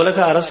உலக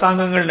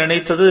அரசாங்கங்கள்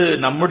நினைத்தது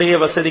நம்முடைய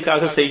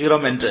வசதிக்காக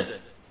செய்கிறோம் என்று.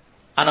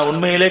 ஆனா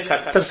உண்மையிலே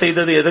கர்த்தர்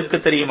செய்தது எதற்கு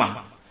தெரியுமா?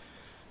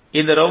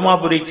 இந்த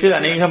ரோமாபுரிக்கு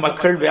அநேக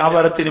மக்கள்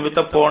வியாபாரத்தின்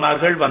நிமித்தம்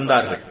போனார்கள்,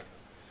 வந்தார்கள்.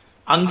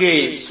 அங்கே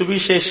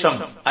சுவிசேஷம்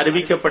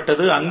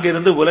அறிவிக்கப்பட்டது.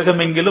 அங்கிருந்து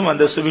உலகமெங்கிலும்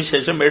அந்த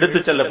சுவிசேஷம்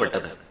எடுத்துச்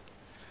செல்லப்பட்டது.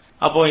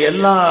 அப்போ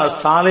எல்லா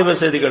சாலை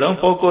வசதிகளும்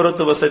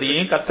போக்குவரத்து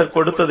வசதியையும் கர்த்தர்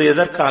கொடுத்தது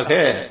எதற்காக?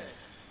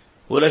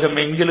 உலகம்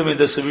எங்கிலும்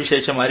இந்த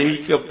சுவிசேஷம்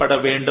அறிவிக்கப்பட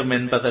வேண்டும்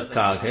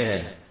என்பதற்காக.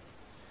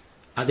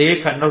 அதே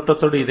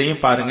கண்ணோட்டத்தோடு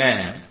இதையும் பாருங்க.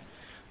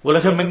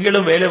 உலகம்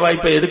எங்கிலும் வேலை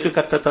வாய்ப்பை எதுக்கு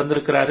கர்த்தர்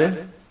தந்திருக்கிறாரு?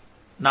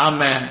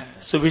 நாம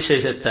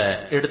சுவிசேஷத்தை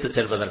எடுத்துச்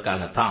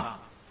செல்வதற்காகத்தான்.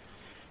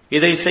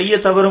 இதை செய்ய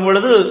தவறும்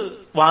பொழுது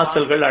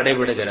வாசல்கள்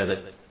அடைபடுகிறது.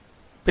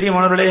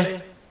 பிரியமானவர்களே,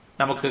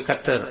 நமக்கு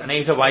கர்த்தர்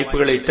அநேக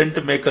வாய்ப்புகளை டென்ட்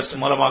மேக்கர்ஸ்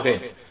மூலமாக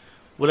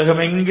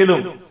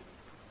உலகமெங்கிலும்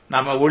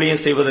நாம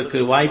ஊழியம் செய்வதற்கு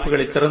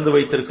வாய்ப்புகளை திறந்து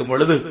வைத்திருக்கும்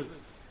பொழுது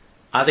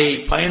அதை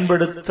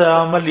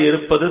பயன்படுத்தாமல்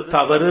இருப்பது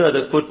தவறு, அது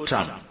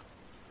குற்றம்.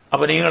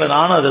 அப்ப நீங்களும்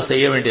நானும் அதை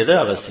செய்ய வேண்டியது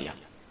அவசியம்.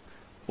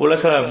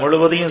 உலக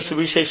முழுவதையும்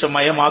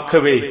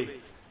சுவிசேஷமயமாக்கவே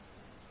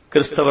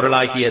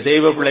கிறிஸ்தவர்களாகிய,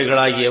 தெய்வ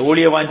பிள்ளைகளாகிய,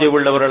 ஊழிய வாஞ்சை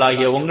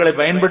உள்ளவர்களாகிய உங்களை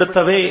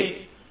பயன்படுத்தவே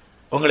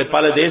உங்களை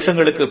பல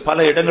தேசங்களுக்கு,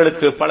 பல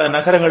இடங்களுக்கு, பல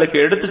நகரங்களுக்கு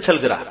எடுத்துச்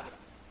செல்கிறார்.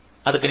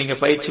 அதுக்கு நீங்க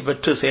பயிற்சி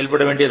பெற்று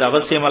செயல்பட வேண்டியது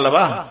அவசியம்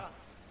அல்லவா?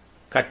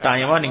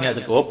 கட்டாயமா நீங்க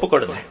அதுக்கு ஒப்புக்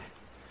கொடுங்க.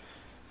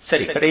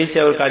 சரி, கடைசி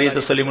ஒரு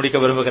காரியத்தை சொல்லி முடிக்க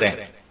விரும்புகிறேன்.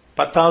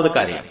 10வது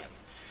காரியம்,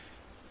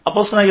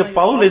 அப்போஸ்தலனாகிய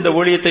பவுல் இந்த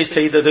ஊழியத்தை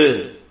செய்தது,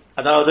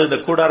 அதாவது இந்த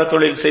கூடார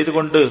தொழில் செய்து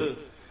கொண்டு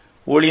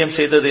ஊழியம்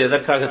செய்தது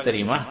எதற்காக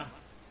தெரியுமா?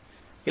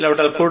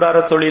 இல்லாவிட்டால் கூடார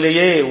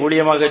தொழிலையே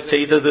ஊழியமாக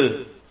செய்தது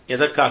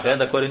எதற்காக?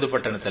 இந்த கொரிந்து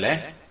பட்டணத்தில்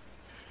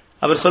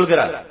அவர்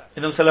சொல்கிறார்.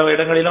 இன்னும் சில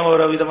இடங்களிலும்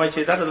ஒரு விதமாய்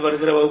செய்தார், அது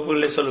வருகிற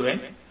வகுப்புகளை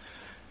சொல்லுவேன்.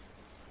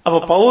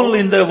 அப்ப பவுல்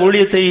இந்த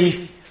ஊழியத்தை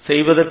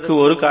செய்வதற்கு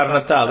ஒரு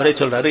காரணத்தை அவரே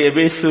சொல்றாரு.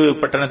 எபேசு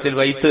பட்டணத்தில்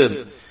வைத்து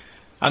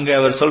அங்க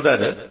அவர்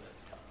சொல்றாரு,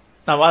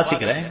 நான்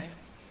வாசிக்கிறேன்.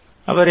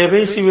 அவர்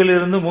எபேசுவில்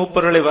இருந்து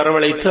மூப்பர்களை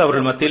வரவழைத்து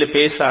அவர்கள் மத்தியில்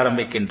பேச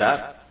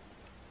ஆரம்பிக்கின்றார்.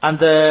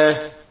 அந்த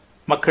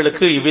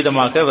மக்களுக்கு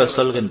இவ்விதமாக அவர்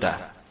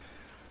சொல்கின்றார்,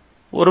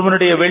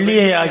 ஒருவனுடைய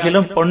வெள்ளியை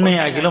ஆகிலும் பொன்னை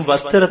ஆகிலும்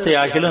வஸ்திரத்தை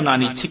ஆகிலும்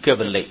நான்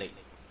இச்சிக்கவில்லை.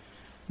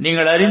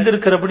 நீங்கள்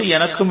அறிந்திருக்கிறபடி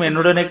எனக்கும்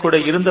என்னுடனே கூட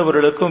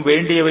இருந்தவர்களுக்கும்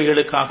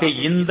வேண்டியவைகளுக்காக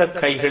இந்த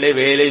கைகளே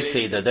வேலை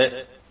செய்தது.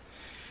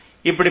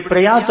 இப்படி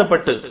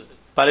பிரயாசப்பட்டு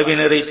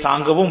பலவினரை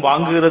தாங்கவும்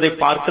வாங்குகிறதை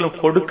பார்க்கலும்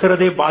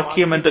கொடுக்கிறதே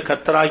பாக்கியம் என்று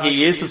கர்த்தராகிய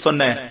இயேசு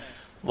சொன்ன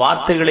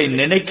வார்த்தைகளை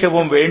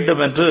நினைக்கவும்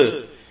வேண்டும் என்று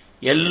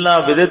எல்லா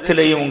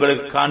விதத்திலேயும்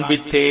உங்களுக்கு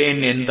காண்பித்தேன்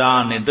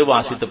என்றான் என்று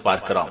வாசித்து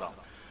பார்க்கிறோம்.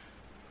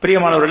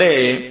 பிரியமானவர்களே,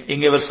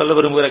 இங்கே இவர் சொல்ல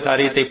விரும்புகிற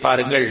காரியத்தை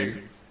பாருங்கள்.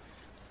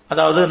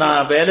 அதாவது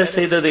நான் வேலை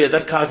செய்தது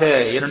எதற்காக,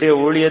 என்னுடைய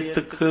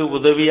ஊழியத்துக்கு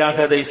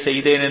உதவியாக அதை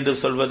செய்தேன் என்று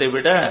சொல்வதை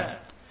விட,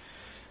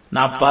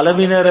 நான்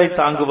பலவினரை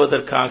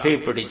தாங்குவதற்காக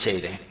இப்படி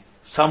செய்தேன்,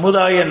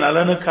 சமுதாய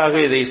நலனுக்காக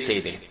இதை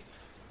செய்தேன்,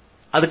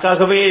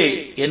 அதுக்காகவே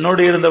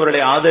என்னோடு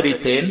இருந்தவர்களை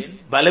ஆதரித்தேன்,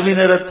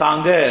 பலவினரை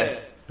தாங்க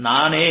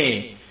நானே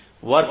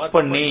ஒர்க்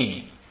பண்ணி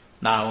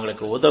நான்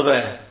உங்களுக்கு உதவ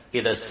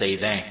இதை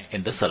செய்தேன்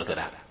என்று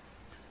சொல்கிறார்.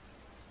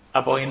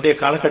 அப்போ இன்றைய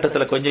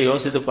காலகட்டத்தில் கொஞ்சம்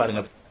யோசித்து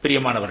பாருங்க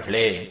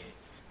பிரியமானவர்களே,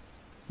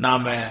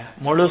 நாம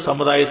முழு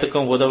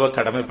சமுதாயத்துக்கும் உதவ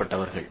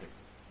கடமைப்பட்டவர்கள்.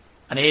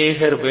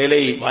 அநேகர்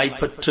வேலை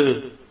வாய்ப்பற்று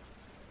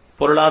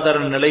பொருளாதார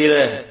நிலையில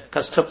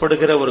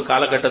கஷ்டப்படுகிற ஒரு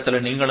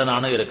காலகட்டத்தில் நீங்களும்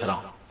நானும்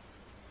இருக்கிறோம்.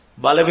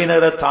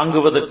 பலவீனரை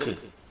தாங்குவதற்கு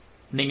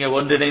நீங்க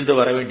ஒன்றிணைந்து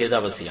வர வேண்டியது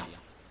அவசியம்.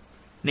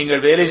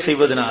 நீங்கள் வேலை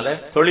செய்வதனால,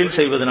 தொழில்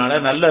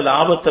செய்வதனால நல்ல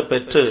லாபத்தை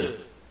பெற்று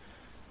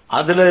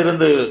அதுல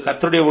இருந்து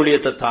கர்த்தருடைய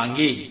ஊழியத்தை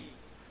தாங்கி,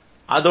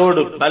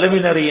 அதோடு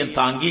பலவீனரையும்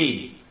தாங்கி,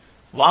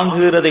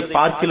 வாங்குகிறதை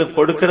பார்க்கிலும்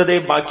கொடுக்கிறதே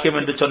பாக்கியம்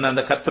என்று சொன்ன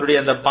அந்த கர்த்தருடைய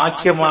அந்த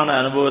பாக்கியமான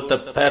அனுபவத்தை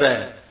பெற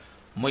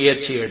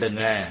முயற்சி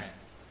எடுங்க.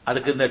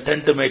 அதுக்கு இந்த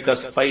டென்ட்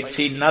மேக்கர்ஸ்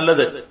பயிற்சி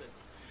நல்லது.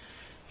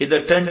 இந்த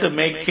டென்ட்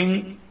மேக்கிங்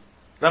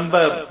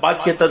ரொம்ப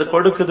பாக்கியத்தை அது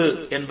கொடுக்குது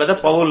என்பதை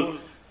பவுல்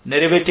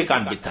நிறைவேற்றி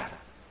காண்பித்தார்.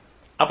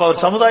 அப்ப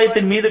அவர்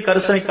சமுதாயத்தின் மீது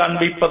கரிசனை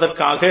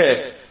காண்பிப்பதற்காக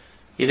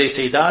இதை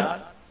செய்தார்.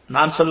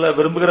 நான் சொல்ல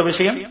விரும்புகிற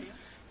விஷயம்,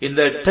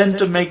 இந்த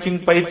டென்ட் மேக்கிங்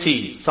பயிற்சி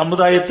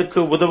சமுதாயத்துக்கு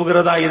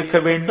உதவுகிறதா இருக்க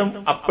வேண்டும்.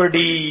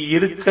 அப்படி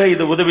இருக்க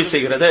இது உதவி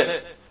செய்கிறது.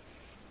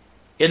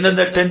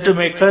 எந்தெந்த டென்ட்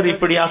மேக்கர்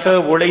இப்படியாக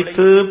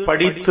உழைத்து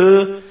படித்து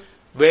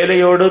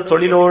வேலையோடு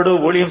தொழிலோடு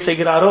ஊழியம்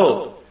செய்கிறாரோ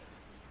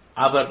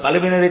அவர்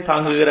பலவீனரை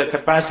தாங்குகிற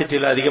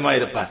கெப்பாசிட்டியில் அதிகமா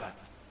இருப்பார்.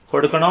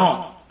 கொடுக்கணும்,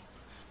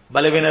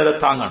 பலவீனரை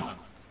தாங்கணும்,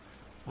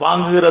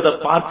 வாங்குகிறத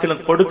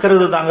பார்க்கலும்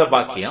கொடுக்கிறது தாங்க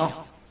பாக்கியம்.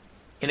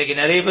 இன்னைக்கு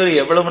நிறைய பேர்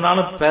எவ்வளவு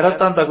நாளும்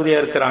பெறத்தான் தகுதியா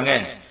இருக்கிறாங்க,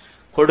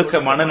 கொடுக்க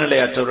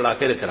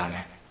மனநிலையற்றவர்களாக இருக்கிறாங்க.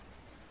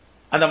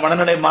 அந்த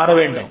மனநிலை மாற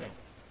வேண்டும்.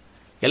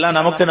 எல்லாம்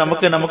நமக்கு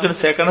நமக்கு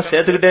நமக்குன்னு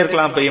சேர்த்துக்கிட்டே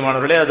இருக்கலாம்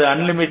பிரியமானவர்களே. அது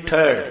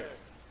அன்லிமிட்டெட்.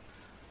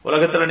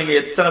 உலகத்துல நீங்க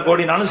எத்தனை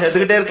கோடினாலும்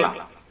சேர்த்துக்கிட்டே இருக்கலாம்.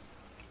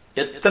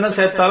 எத்தனை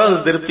சேர்த்தாலும் அது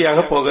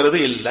திருப்தியாக போகிறது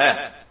இல்ல.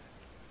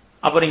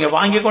 அப்ப நீங்க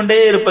வாங்கிக் கொண்டே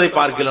இருப்பதை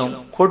பார்க்கலாம்,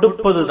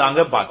 கொடுப்பது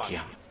தாங்க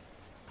பாக்கியம்,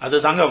 அது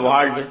தாங்க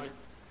வாழ்வு.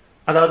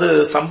 அதாவது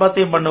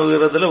சம்பாத்தியம்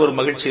பண்ணுகிறதுல ஒரு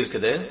மகிழ்ச்சி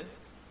இருக்குது.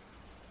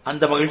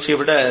 அந்த மகிழ்ச்சியை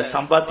விட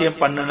சம்பாத்தியம்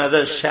பண்ணினதை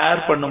ஷேர்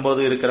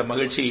பண்ணும்போது இருக்கிற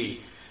மகிழ்ச்சி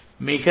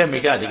மிக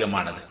மிக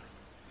அதிகமானது.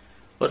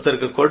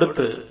 ஒருத்தருக்கு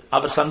கொடுத்து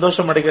அவர்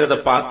சந்தோஷம் அடைகிறத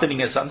பார்த்து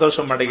நீங்க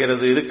சந்தோஷம்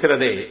அடைகிறது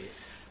இருக்கிறதே,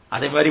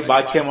 அதே மாதிரி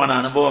பாக்கியமான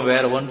அனுபவம்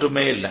வேற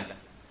ஒன்றுமே இல்லை.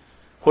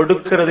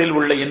 கொடுக்கிறதில்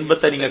உள்ள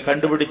இன்பத்தை நீங்க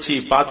கண்டுபிடிச்சு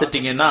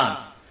பார்த்துட்டீங்கன்னா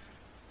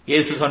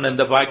இயேசு சொன்ன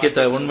இந்த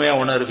பாக்கியத்தை உண்மையா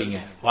உணர்வீங்க.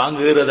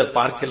 வாங்குகிறத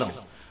பார்க்கலாம்,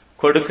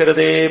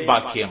 கொடுக்கிறதே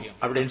பாக்கியம்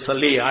அப்படின்னு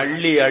சொல்லி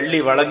அள்ளி அள்ளி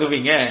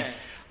வழங்குவீங்க.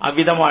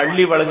 அவ்விதமா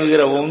அள்ளி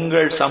வழங்குகிற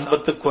உங்கள்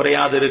சம்பத்து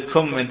குறையாது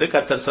இருக்கும் என்று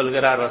கர்த்தர்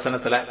சொல்கிறார்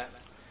வசனத்துல.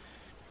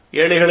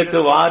 ஏழைகளுக்கு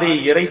வாரி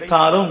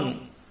இறைத்தாலும்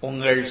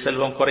உங்கள்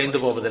செல்வம் குறைந்து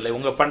போவதில்லை,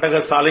 உங்க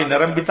பண்டக சாலை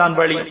நிரம்பித்தான்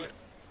வழி.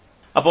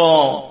 அப்போ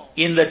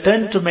இந்த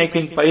டென்ட்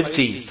மேக்கிங்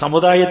பயிற்சி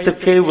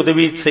சமுதாயத்துக்கே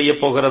உதவி செய்ய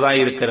போகிறதா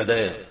இருக்கிறது,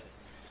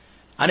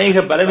 அநேக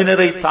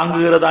பலவினரை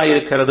தாங்குகிறதா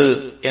இருக்கிறது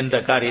என்ற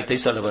காரியத்தை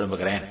சொல்ல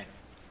விரும்புகிறேன்.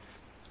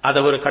 அதை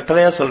ஒரு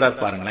கட்டளையா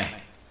சொல்றார் பாருங்களேன்.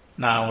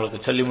 நான் உங்களுக்கு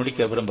சொல்லி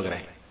முடிக்க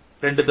விரும்புகிறேன்.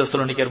 2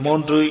 தெசலோனிக்கர்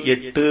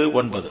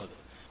 3:8-9.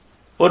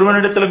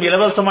 ஒருவனிடத்திலும்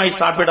இலவசமாய்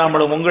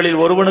சாப்பிடாமலும்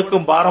உங்களில்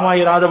ஒருவனுக்கும்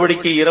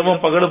பாரமாயிராதபடிக்கு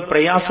இரவும் பகலும்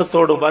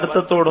பிரயாசத்தோடும்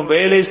வருத்தத்தோடும்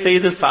வேலை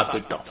செய்து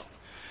சாப்பிட்டோம்.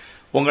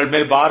 உங்கள்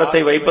மேல்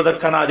பாரத்தை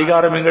வைப்பதற்கான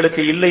அதிகாரம்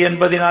எங்களுக்கு இல்லை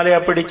என்பதினாலே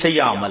அப்படி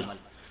செய்யாமல்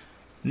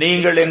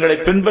நீங்கள் எங்களை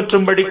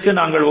பின்பற்றும்படிக்கு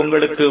நாங்கள்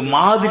உங்களுக்கு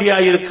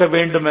மாதிரியாயிருக்க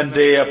வேண்டும்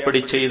என்றே அப்படி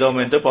செய்தோம்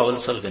என்று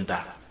பவுல்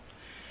சொல்கின்றார்.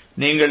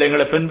 நீங்கள்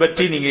எங்களை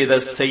பின்பற்றி நீங்க இதை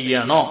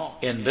செய்யணும்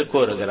என்று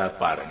கூறுகிறார்.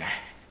 பாருங்க,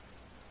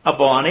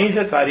 அப்போ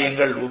அநேக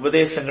காரியங்கள்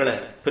உபதேசங்களை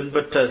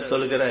பின்பற்ற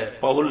சொல்கிற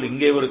பவுல்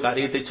இங்கே ஒரு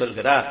காரியத்தை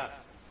சொல்கிறார்.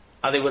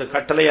 அதை ஒரு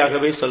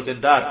கட்டளையாகவே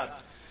சொல்கின்றார்.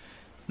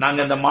 நாங்க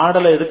இந்த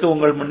மாடலை எதுக்கு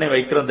உங்கள் முன்னே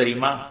வைக்கிறோம்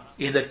தெரியுமா?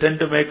 இந்த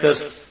டென்ட்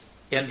மேக்கர்ஸ்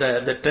என்ற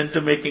இந்த டென்ட்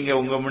மேக்கிங்க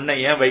உங்க முன்னே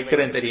ஏன்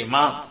வைக்கிறேன்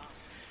தெரியுமா?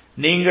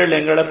 நீங்கள்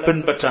எங்களை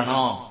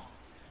பின்பற்றணும்,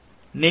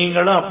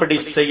 நீங்களும் அப்படி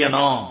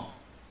செய்யணும்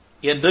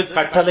என்று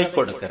கட்டளை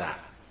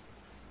கொடுக்கிறார்.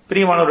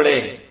 பிரியமானவர்களே,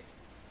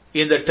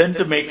 இந்த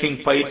டென்ட் மேக்கிங்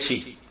பயிற்சி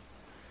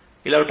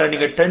இல்லாவிட்டா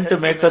நீங்க டென்ட்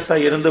மேக்கர்ஸா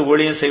இருந்து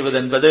ஊழியம் செய்வது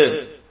என்பது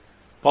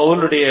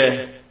பவுலுடைய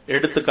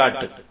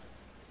எடுத்துக்காட்டு.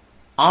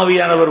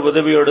 ஆவியானவர்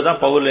உதவியோடு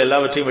தான் பவுல்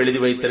எல்லாவற்றையும் எழுதி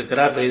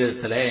வைத்திருக்கிறார்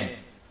வேதத்திலே.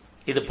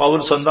 இது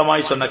பவுல்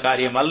சொந்தமாய் சொன்ன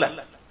காரியம் அல்ல.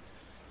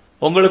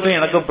 உங்களுக்கும்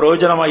எனக்கும்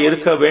பிரயோஜனமாய்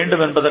இருக்க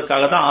வேண்டும்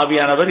என்பதற்காக தான்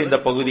ஆவியானவர் இந்த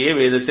பகுதியை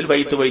வேதத்தில்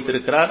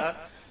வைத்திருக்கிறார்.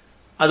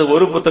 அது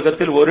ஒரு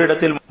புத்தகத்தில் ஒரு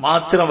இடத்தில்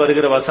மாத்திரம்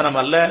வருகிற வசனம்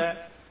அல்ல.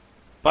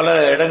 பல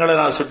இடங்களை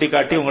நான்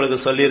சுட்டிக்காட்டி உங்களுக்கு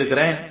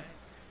சொல்லியிருக்கிறேன்,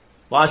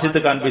 வாசித்து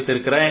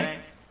காண்பித்திருக்கிறேன்.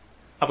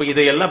 அப்ப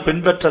இதையெல்லாம்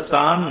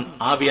பின்பற்றத்தான்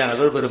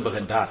ஆவியானவர்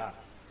விரும்புகின்றார்.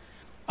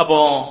 அப்போ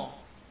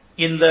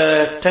இந்த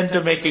டென்ட்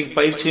மேக்கிங்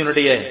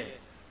பயிற்சியினுடைய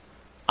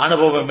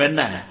அனுபவம்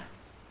என்ன?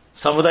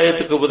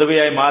 சமுதாயத்துக்கு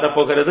உதவியாய்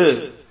மாறப்போகிறது.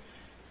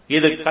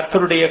 இது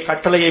கர்த்தருடைய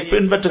கட்டளையை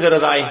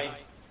பின்பற்றுகிறதாய்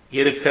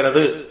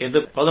இருக்கிறது என்று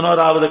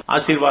 11வது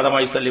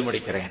ஆசீர்வாதமாய் சொல்லி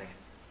முடிக்கிறேன்.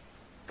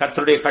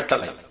 கர்த்தருடைய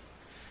கட்டளை.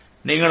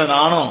 நீங்களும்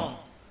நானும்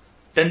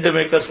டென்ட்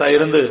மேக்கர்ஸா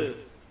இருந்து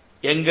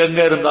எங்கெங்க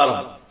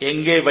இருந்தாலும்,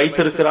 எங்கே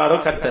வைத்திருக்கிறாரோ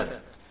கர்த்தர்,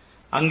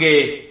 அங்கே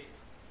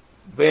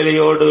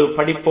வேலையோடு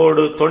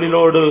படிப்போடு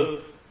தொழிலோடு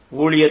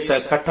ஊழியத்தை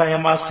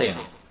கட்டாயமா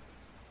செய்யணும்.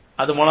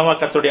 அது மூலமா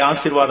கர்த்தருடைய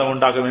ஆசீர்வாதம்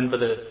உண்டாகும்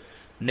என்பது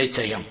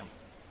நிச்சயம்.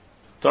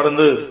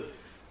 தொடர்ந்து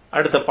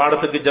அடுத்த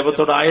பாடத்துக்கு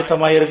ஜெபத்தோடு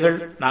ஆயத்தமாயிருங்கள்.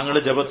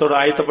 நாங்களும் ஜெபத்தோடு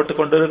ஆயத்தப்பட்டுக்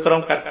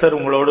கொண்டிருக்கிறோம். கர்த்தர்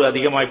உங்களோடு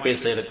அதிகமாய்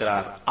பேச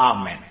இருக்கிறார்.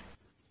 ஆமென்.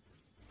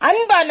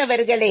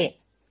 அன்பானவர்களே,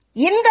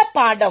 இந்த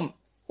பாடம்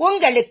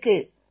உங்களுக்கு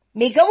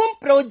மிகவும்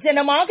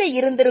பிரயோஜனமாக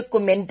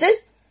இருந்திருக்கும் என்று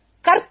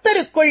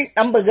கர்த்தருக்குள்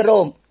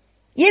நம்புகிறோம்.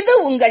 இது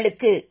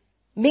உங்களுக்கு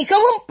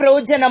மிகவும்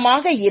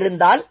பிரயோஜனமாக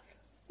இருந்தால்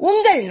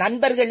உங்கள்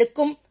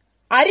நண்பர்களுக்கும்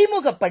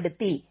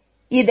அறிமுகப்படுத்தி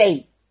இதை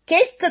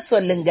கேட்க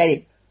சொல்லுங்கள்.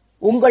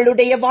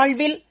 உங்களுடைய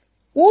வாழ்வில்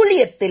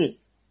ஊழியத்தில்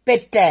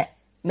பெற்ற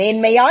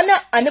மேன்மையான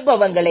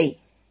அனுபவங்களை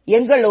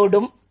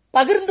எங்களோடும்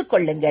பகிர்ந்து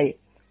கொள்ளுங்கள்.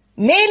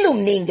 மேலும்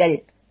நீங்கள்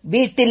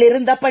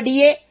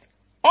வீட்டிலிருந்தபடியே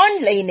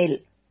ஆன்லைனில்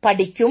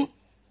படிக்கும்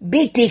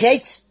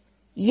பிடிஹெச்,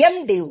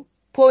 எம்டிவ்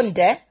போன்ற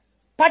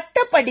பட்ட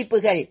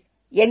படிப்புகள்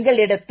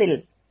எங்களிடத்தில்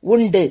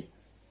உண்டு.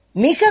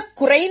 மிக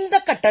குறைந்த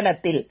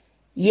கட்டணத்தில்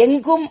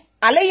எங்கும்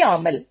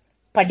அலையாமல்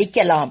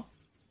படிக்கலாம்.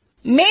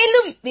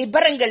 மேலும்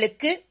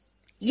விவரங்களுக்கு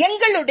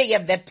எங்களுடைய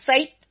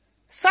வெப்சைட்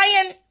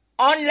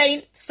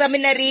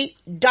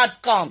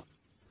cyanonlineseminary.com.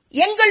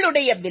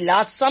 எங்களுடைய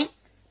விலாசம்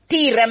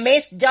D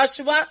Ramesh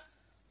Joshua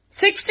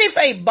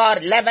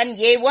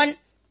 65/11A1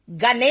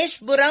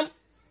 Ganeshpuram,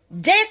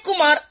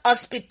 Jayakumar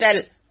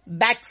hospital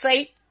back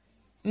side,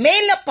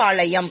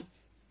 Melapalayam,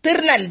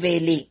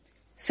 Tirunelveli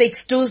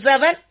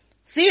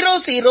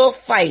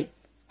 627005,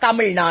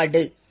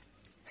 Tamil Nadu.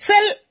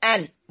 Sell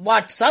and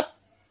WhatsApp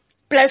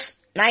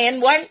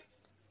 +91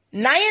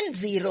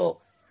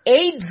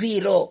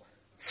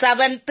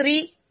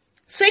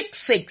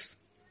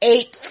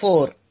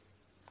 9080736684.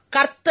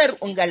 கர்த்தர்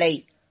உங்களை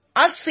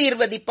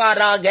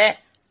ஆசீர்வதிப்பாராக.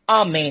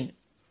 ஆமேன்.